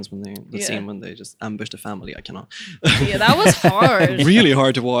sequence when the Yeah. scene when they just ambush the family. I cannot. Yeah, that was hard. Really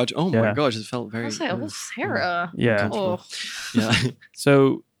hard to watch. Oh my Yeah. gosh, it felt I very. was like, oh, Sarah. Yeah. Oh. Yeah.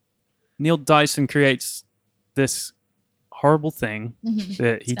 So Neil Dyson creates this horrible thing Mhm.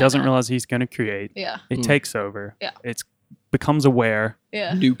 that he Skynet. doesn't realize he's going to create. Yeah. It Mm. takes over. Yeah. It becomes aware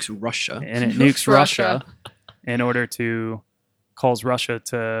Yeah. Nukes Russia. and it nukes Russia. Russia in order to cause Russia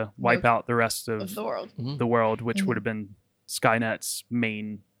to wipe Nuke out the rest Of of the world. the world, which Mhm. would have been Skynet's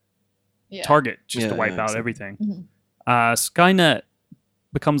main Yeah. target, just to Yeah, wipe yeah, out exactly. everything. Mhm. Skynet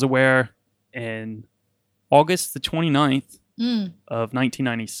becomes aware in August the 29th Mm. of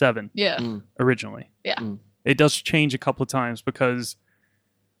 1997 Yeah. Mm. originally. Yeah. Mm. It does change a couple of times because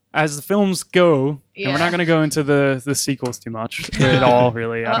as the films go, and we're Yeah. not going to go into the sequels too much at all,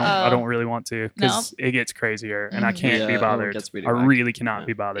 really. I Uh-oh. don't really want to because it gets crazier and I Mhm. can't Yeah, be it bothered. gets really I wacky. really cannot Yeah.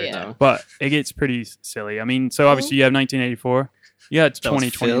 be bothered. Yeah. But it gets pretty silly. I mean, so obviously you have 1984. You got That was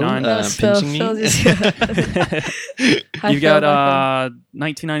 2029. Phil, That's Phil. pinching me. Phil just- Hi, You've got Phil.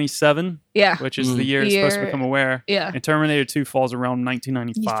 1997, Yeah. which is the Mm. year it's supposed to Year- become aware. Yeah. And Terminator 2 falls around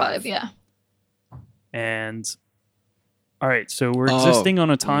 1995. 5, yeah. And all right, so we're Oh. existing on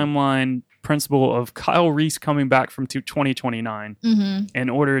a timeline principle of Kyle Reese coming back from 2029 Mm-hmm. in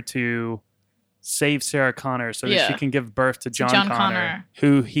order to save Sarah Connor so that she Yeah. can give birth to John, John Connor, Connor.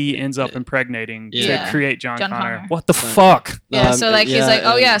 who he ends up impregnating Yeah. to create John, John Connor. Connor. What the fuck? Yeah, so like he's yeah, like,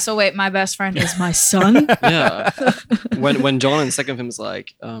 oh yeah, so wait, my best friend is my son. Yeah. when John in the second film is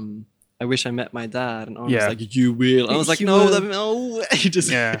like, I wish I met my dad, and Arnold's Yeah. like, you will. I was like, You no, will. no. He just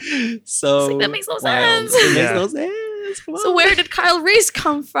Yeah. so Like, that makes no wild. sense. It makes Yeah. no sense. Come So on. where did Kyle Reese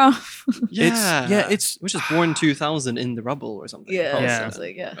come from? Yeah, it's- which is born 2000 in the rubble or something. Yeah, Probably. Yeah. sounds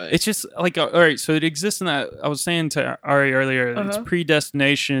like yeah. Right. It's just like, all right, so it exists in that. I was saying to Ari earlier, it's Uh-huh.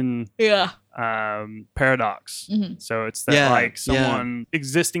 predestination Yeah. paradox. Mhm. So it's that Yeah, like yeah. someone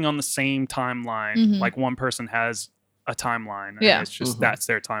existing on the same timeline, Mhm. like one person has a timeline, and Yeah. it's just Mhm. that's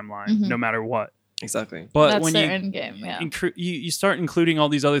their timeline, Mhm. no matter what. Exactly. But That's when their you, end game, yeah. you start including all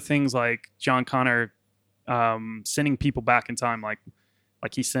these other things like John Connor sending people back in time, like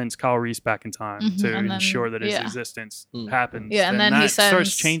he sends Kyle Reese back in time Mhm, to and then- ensure that his yeah. existence Mm. happens. Yeah, and then he that starts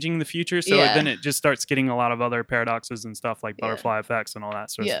sends- changing the future. So Yeah. then it just starts getting a lot of other paradoxes and stuff like Yeah. butterfly effects and all that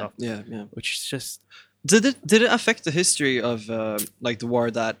sort of Yeah. stuff. Yeah, yeah. Which is just Did it affect the history of like the war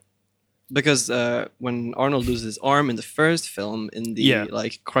that because when Arnold loses his arm in the first film in the Yeah.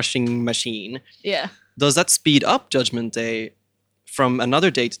 like crushing machine, Yeah. does that speed up Judgment Day from another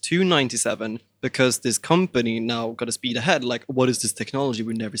date to 97 because this company now got to speed ahead? Like, what is this technology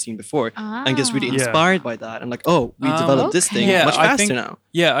we've never seen before? And gets really Ah. Yeah. inspired by that and like, oh, we developed this thing okay. much I faster think, now.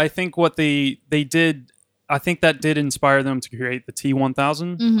 Yeah, I think what they did, I think that did inspire them to create the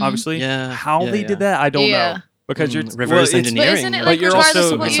T-1000. Mhm. Obviously, Yeah, how yeah, they yeah. did that, I don't Yeah. know, because you're Reverse well, it's- engineering. But isn't it But like you're regardless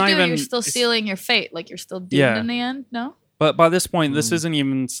also- of what it's you not do, even- you're still it's- sealing your fate? Like you're still doomed Yeah. in the end? No? But by this point, this isn't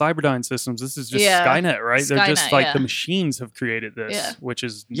even Cyberdyne Systems. This is just Skynet, right? They're just like the machines have created this, which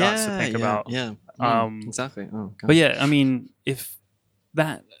is nuts to think about. Yeah, exactly. Oh, God. But yeah, I mean, if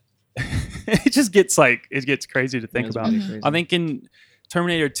that, it just gets crazy to think about. Really crazy. I think in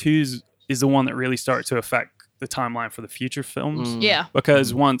Terminator 2 is the one that really started to affect the timeline for the future films. Yeah.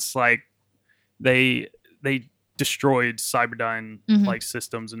 Because once like they destroyed Cyberdyne like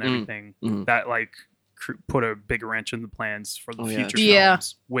systems and everything, that like put a big wrench in the plans for the future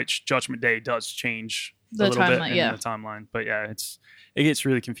films, which Judgment Day does change a little bit in the timeline. But yeah, it gets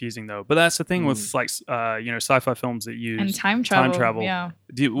really confusing though. But that's the thing with like sci-fi films that use and time travel. Yeah.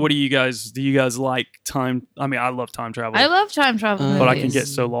 Do you guys like time? I mean, I love time travel. I love time travel, but I can get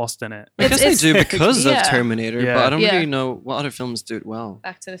so lost in it. I guess I do because of Terminator, but I don't really know what other films do it well.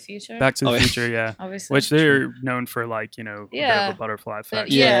 Back to the Future. Back to the Future, yeah. Obviously. Which they're known for, like, a bit of a butterfly effect.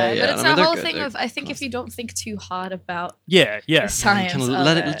 But it's that whole thing of, I think if you don't think too hard about the science of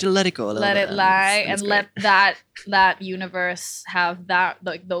let it go a little bit. Let it lie and let that universe have that,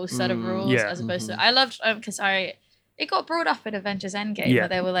 like, those set of rules as opposed to, I loved, because it got brought up in Avengers Endgame where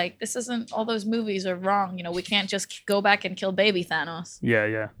they were like, this isn't, all those movies are wrong. We can't just go back and kill baby Thanos.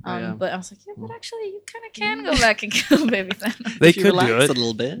 Yeah. But I was like, but actually you kind of can go back and kill baby Thanos. They could do it a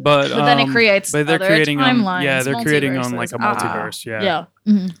little bit. But then it creates other timelines. They're creating on like a multiverse. Yeah.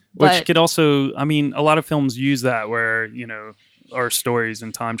 Which could also, I mean, a lot of films use that where, or stories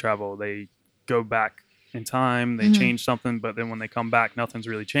in time travel, they go back in time, they change something, but then when they come back, nothing's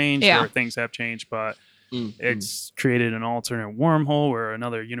really changed or things have changed, but it's created an alternate wormhole where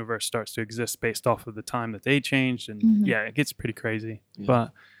another universe starts to exist based off of the time that they changed, and it gets pretty crazy.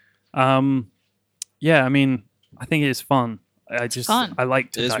 But I mean, I think it is fun. I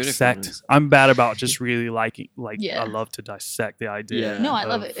like to dissect. Really I'm bad about just really liking, I love to dissect the idea. No, I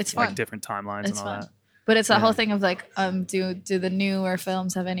love it. It's fun. Like different timelines and all that. But it's that whole thing of like, do the newer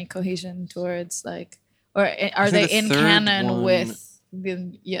films have any cohesion towards like, or are they in canon with?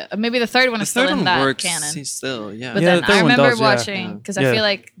 Maybe the third one is still in that canon. Still, But then I remember watching because I feel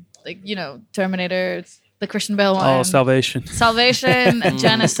like Terminator, the Christian Bale one, Salvation,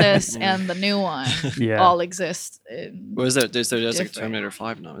 Genesis, and the new one all exist. There's like Terminator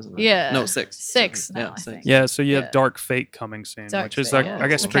 5 now, isn't there? Yeah, no 6. 6 now. I think. Yeah, so you have Dark Fate coming soon, which is like I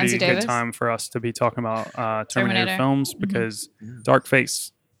guess pretty good time for us to be talking about Terminator films because Dark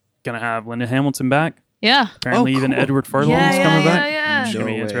Fate's gonna have Linda Hamilton back. Yeah. Apparently, even Edward Furlong's coming back. Yeah. It's gonna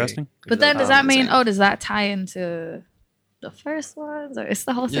be interesting. But then, does that mean? Does that tie into the first ones? Or it's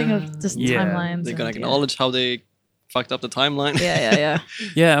the whole thing of just timelines. They're gonna acknowledge how they fucked up the timeline.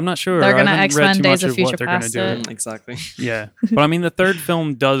 Yeah, I'm not sure. They're gonna X-Men Days of Future Past. Exactly. Yeah, but I mean, the third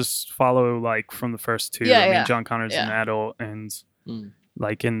film does follow like from the first two. I mean, John Connor's an adult, and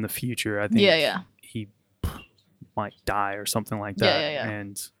like in the future, I think he might die or something like that.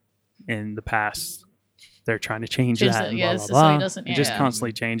 And in the past, they're trying to change that. So it just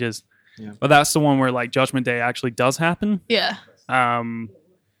constantly changes. Yeah. But that's the one where like Judgment Day actually does happen. Yeah. I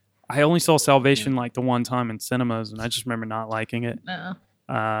only saw Salvation like the one time in cinemas, and I just remember not liking it. No.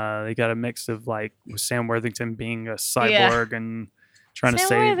 They got a mix of like with Sam Worthington being a cyborg and trying to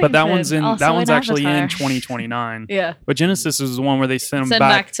save, but that one's actually in 2029. Yeah. But Genesis is the one where they send them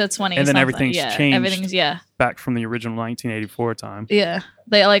back to 20, and then everything's changed. Everything's back from the original 1984 time. Yeah,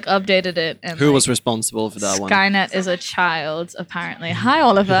 they like updated it. And who was responsible for that one? Skynet is a child, apparently. Hi,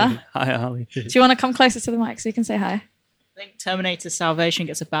 Oliver. Hi, Ollie. Do you want to come closer to the mic so you can say hi? I think Terminator Salvation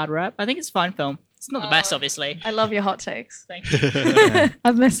gets a bad rap. I think it's a fine film. It's not the best, obviously. I love your hot takes. Thank you.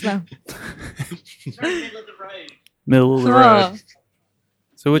 I've missed them. Middle of the road. Middle of the road.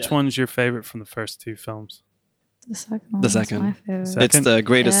 So which one's your favorite from the first two films? The second one. The second. It's the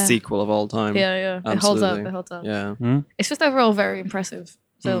greatest sequel of all time. Yeah. Absolutely. It holds up. Yeah. It's just overall very impressive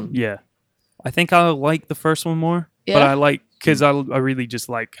film. Yeah. I think I like the first one more. Yeah. But I like, because I really just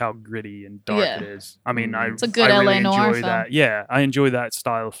like how gritty and dark it is. I mean, it's a good LA noir enjoy that. Film. Yeah, I enjoy that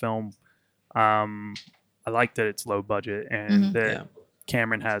style of film. I like that it's low budget and that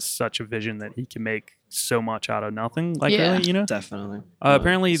Cameron has such a vision that he can make so much out of nothing, like really, definitely.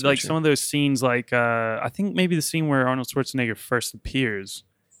 Apparently, like some of those scenes, like I think maybe the scene where Arnold Schwarzenegger first appears,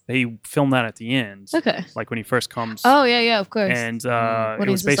 they filmed that at the end. Okay, like when he first comes. Oh yeah, of course. And it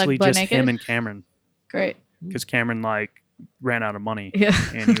was basically just him and Cameron. Great, because Cameron like ran out of money. Yeah,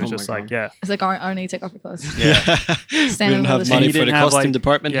 and he was just like, it's like Arnie, take off your clothes. Yeah, we didn't have money for the costume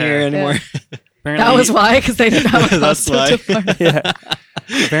department here anymore. That was why, because they didn't have a That's why.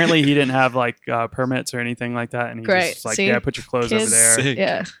 apparently he didn't have like permits or anything like that, and he Great. just like, See? yeah, put your clothes over Kids. there, Sick.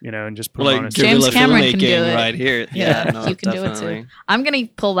 Yeah. you know, and just put them on Like his James guerrilla Cameron can do filmmaking it. right here. Yeah, no, you can do it definitely. too. I'm gonna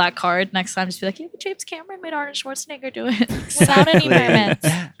pull that card next time. Just be like, yeah, but James Cameron made Arnold Schwarzenegger do it without any permits.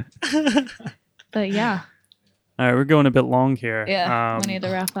 But yeah, All right, we're going a bit long here. yeah, we need to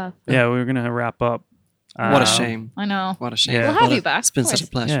wrap up. Yeah, we're gonna wrap up. What a shame. I know. What a shame. Yeah. We'll have you back. It's been of such a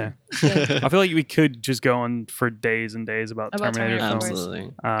course. pleasure. Yeah. I feel like we could just go on for days and days about Terminator films.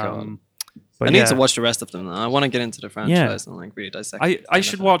 Absolutely. But I need yeah. to watch the rest of them now. I want to get into the franchise and like really dissect. I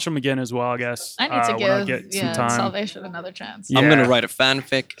should watch them again as well, I guess. I need to when I give get some time. Salvation another chance. Yeah. I'm gonna write a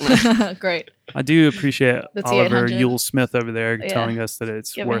fanfic. Great. I do appreciate The Oliver T800. Yule Smith over there Yeah. telling us that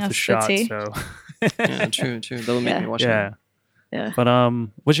it's Giving worth us a the shot. tea. So Yeah, true. That'll make me watch yeah. it. Yeah. But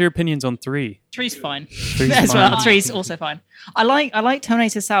what's your opinions on 3? 3's fine. 3's As fine. well. 3's also fine. I like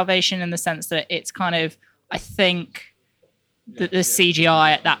Terminator Salvation in the sense that it's kind of, I think that the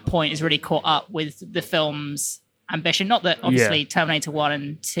CGI at that point is really caught up with the film's ambition. Not that obviously Terminator 1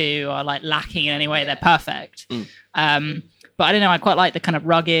 and 2 are like lacking in any way; they're perfect. But I don't know. I quite like the kind of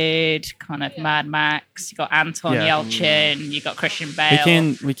rugged, kind of Mad Max. You got Anton Yelchin. You got Christian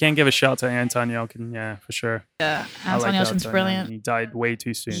Bale. We can give a shout to Anton Yelchin, yeah, for sure. Yeah, I Anton like Yelchin's Anton, brilliant. He died way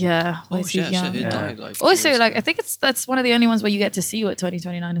too soon. Yeah, way too young. He died like Also, like I think that's one of the only ones where you get to see what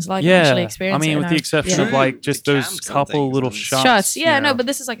 2029 is like. Yeah, and actually experience I mean, it with the exception of like just those couple little shots. Yeah, you know. no, but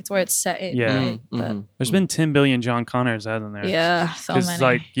this is like it's where it's set in. Yeah. Right? But, There's been 10 billion John Connors, hasn't there? Yeah, so Because many.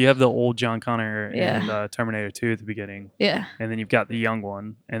 like you have the old John Connor Yeah. in Terminator 2 at the beginning. Yeah. And then you've got the young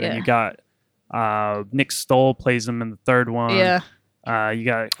one, and then Yeah. you got Nick Stoll plays him in the third one. Yeah. You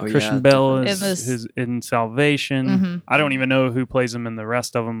got Oh, Christian yeah, Bell definitely. is in Salvation. Mhm. I don't even know who plays him in the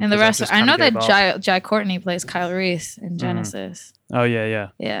rest of them. and the 'cause rest, just I know kinda that gave up. Jai Courtney plays Kyle Reese in Genesis. Oh yeah.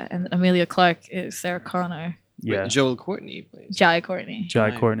 Yeah, and Amelia Clark is Sarah Connor. Yeah. Joel Courtney plays. Jai Courtney.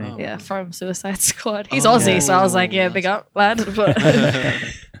 Jai Courtney. Oh. Yeah, from Suicide Squad. He's Oh. Aussie, so I was like, yeah, big up, lad. But,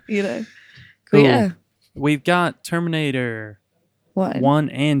 you know. But Cool. yeah. We've got Terminator What? 1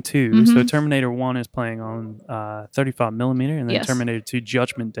 and 2. So Mhm. Terminator 1 is playing on 35 millimeter, and then Yes. Terminator 2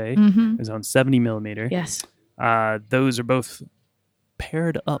 Judgment Day Mhm. is on 70 millimeter. Yes. Those are both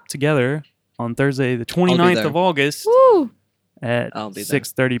paired up together on Thursday, the 29th there. of August Woo! at I'll be there.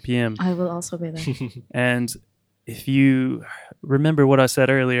 6:30 p.m. I will also be there. And if you remember what I said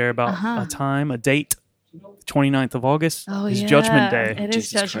earlier about Uh-huh. a time, a date, 29th of August Oh, is yeah. Judgment Day. It is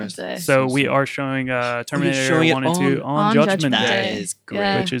Jesus Judgment Christ. Day. So we are showing Terminator showing it 1 and 2 on Judgment Day. That Day, is great.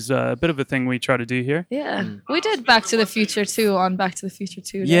 Yeah. which is a bit of a thing we try to do here. Yeah. We did Back to the Future 2 on Back to the Future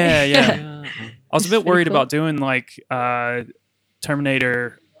 2 Day. Yeah, yeah. Yeah. I was a bit pretty worried cool. about doing like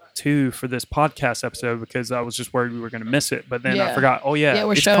Terminator 2 for this podcast episode because I was just worried we were going to miss it. But then I Yeah. forgot, Yeah,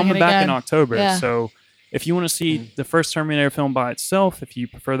 we're it's showing coming it back in again. October. Yeah. So if you want to see the first Terminator film by itself, if you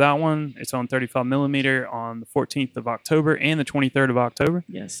prefer that one, it's on 35 millimeter on the 14th of October and the 23rd of October.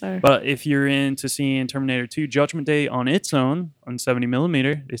 Yes, sir. But if you're into seeing Terminator 2 Judgment Day on its own on 70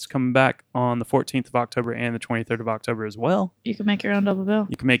 millimeter, it's coming back on the 14th of October and the 23rd of October as well. You can make your own double bill.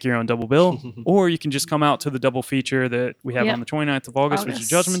 You can make your own double bill, or you can just come out to the double feature that we have Yep. on the 29th of August, which is August.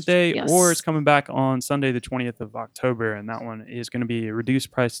 Judgment Day, Yes. or it's coming back on Sunday, the 20th of October, and that one is going to be a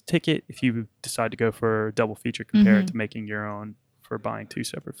reduced price ticket if you decide to go for a double feature compared to making your own for buying 2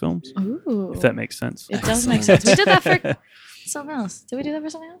 separate films, Ooh. if that makes sense. It does make sense. We did that for something else. Did we do that for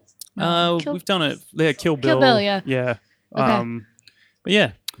something else? Kill- We've done it. Yeah, Kill Bill. Kill Bill, yeah. Yeah. Okay. But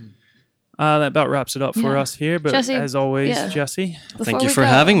yeah. That about wraps it up for Yeah. us here. But Jesse, as always, yeah. Jesse, Before Thank you we for go-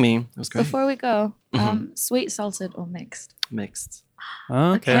 having me. It was great. Before we go, sweet, salted, or mixed? Mixed.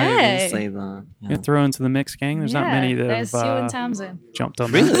 okay. I Okay. will say that. You throw into the mix gang. There's not many that There's have you and Tamsin. jumped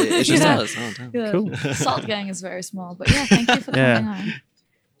on Really? that. It just Yeah. does. Oh, damn. Yeah. Cool. Salt gang is very small, but yeah, thank you for Yeah. coming on.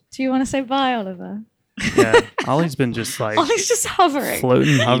 Do you want to say bye, Oliver? Yeah, Ollie's been just like Ollie's just hovering.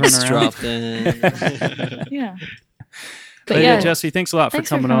 floating, hovering Just around. dropped in. Yeah. But But yeah, yeah, Jesse, thanks a lot Thanks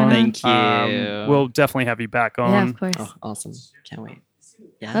for for coming coming on. on. Thank you. We'll definitely have you back on. yeah, of course. Oh, awesome. Can't wait.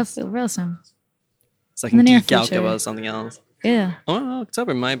 That's Yes. real soon. So I in the can near geek out future. about something else. Yeah. Oh,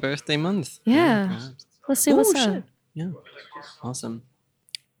 October, my birthday month. Yeah. perhaps. Let's see Oh, what's shit. up. Yeah. Awesome.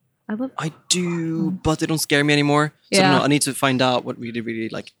 I love. I do, but they don't scare me anymore. So I don't Yeah. know. I need to find out what really, really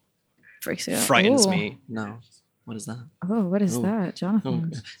like Freaks you out. frightens Ooh. me. No. What is that? Oh, what is Oh. that, Oh,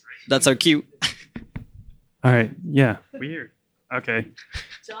 Jonathan? that's our cue. All right. Yeah. Weird. Okay.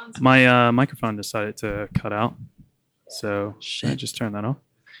 My microphone decided to cut out, so I Shit. just turned that off.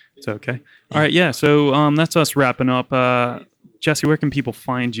 It's okay. All right. Yeah. So that's us wrapping up. Jesse, where can people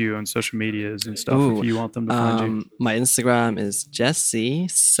find you on social medias and stuff Ooh, if you want them to find you? My Instagram is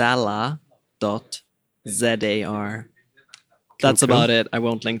jessesala.zar. That's about it. I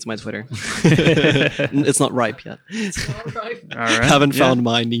won't link to my Twitter. It's not ripe yet. All right. Haven't found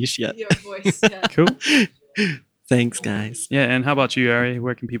my niche yet. Your voice. Yeah. Cool. Thanks, guys. Yeah, and how about you, Ari?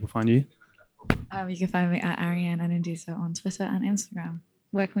 Where can people find you? You can find me at Ariane Anandiso on Twitter and Instagram.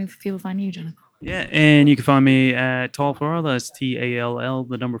 Where can people find you, Jonathan? Yeah, and you can find me at Tall4, that's TALL,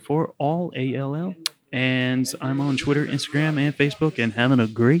 the number 4, all ALL. And I'm on Twitter, Instagram, and Facebook, and having a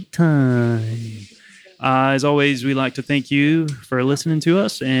great time. As always, we like to thank you for listening to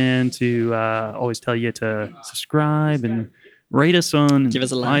us, and to always tell you to subscribe and rate us on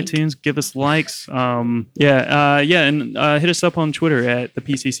iTunes. Give us likes. And hit us up on Twitter at the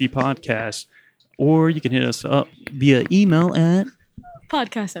PCC Podcast, or you can hit us up via email at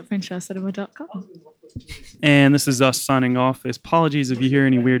podcast@princecharlescinema.com. And this is us signing off. Apologies if you hear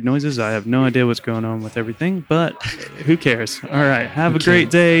any weird noises. I have no idea what's going on with everything, but who cares? All right. Have a great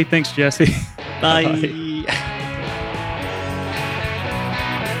day. Thanks, Jesse. Bye.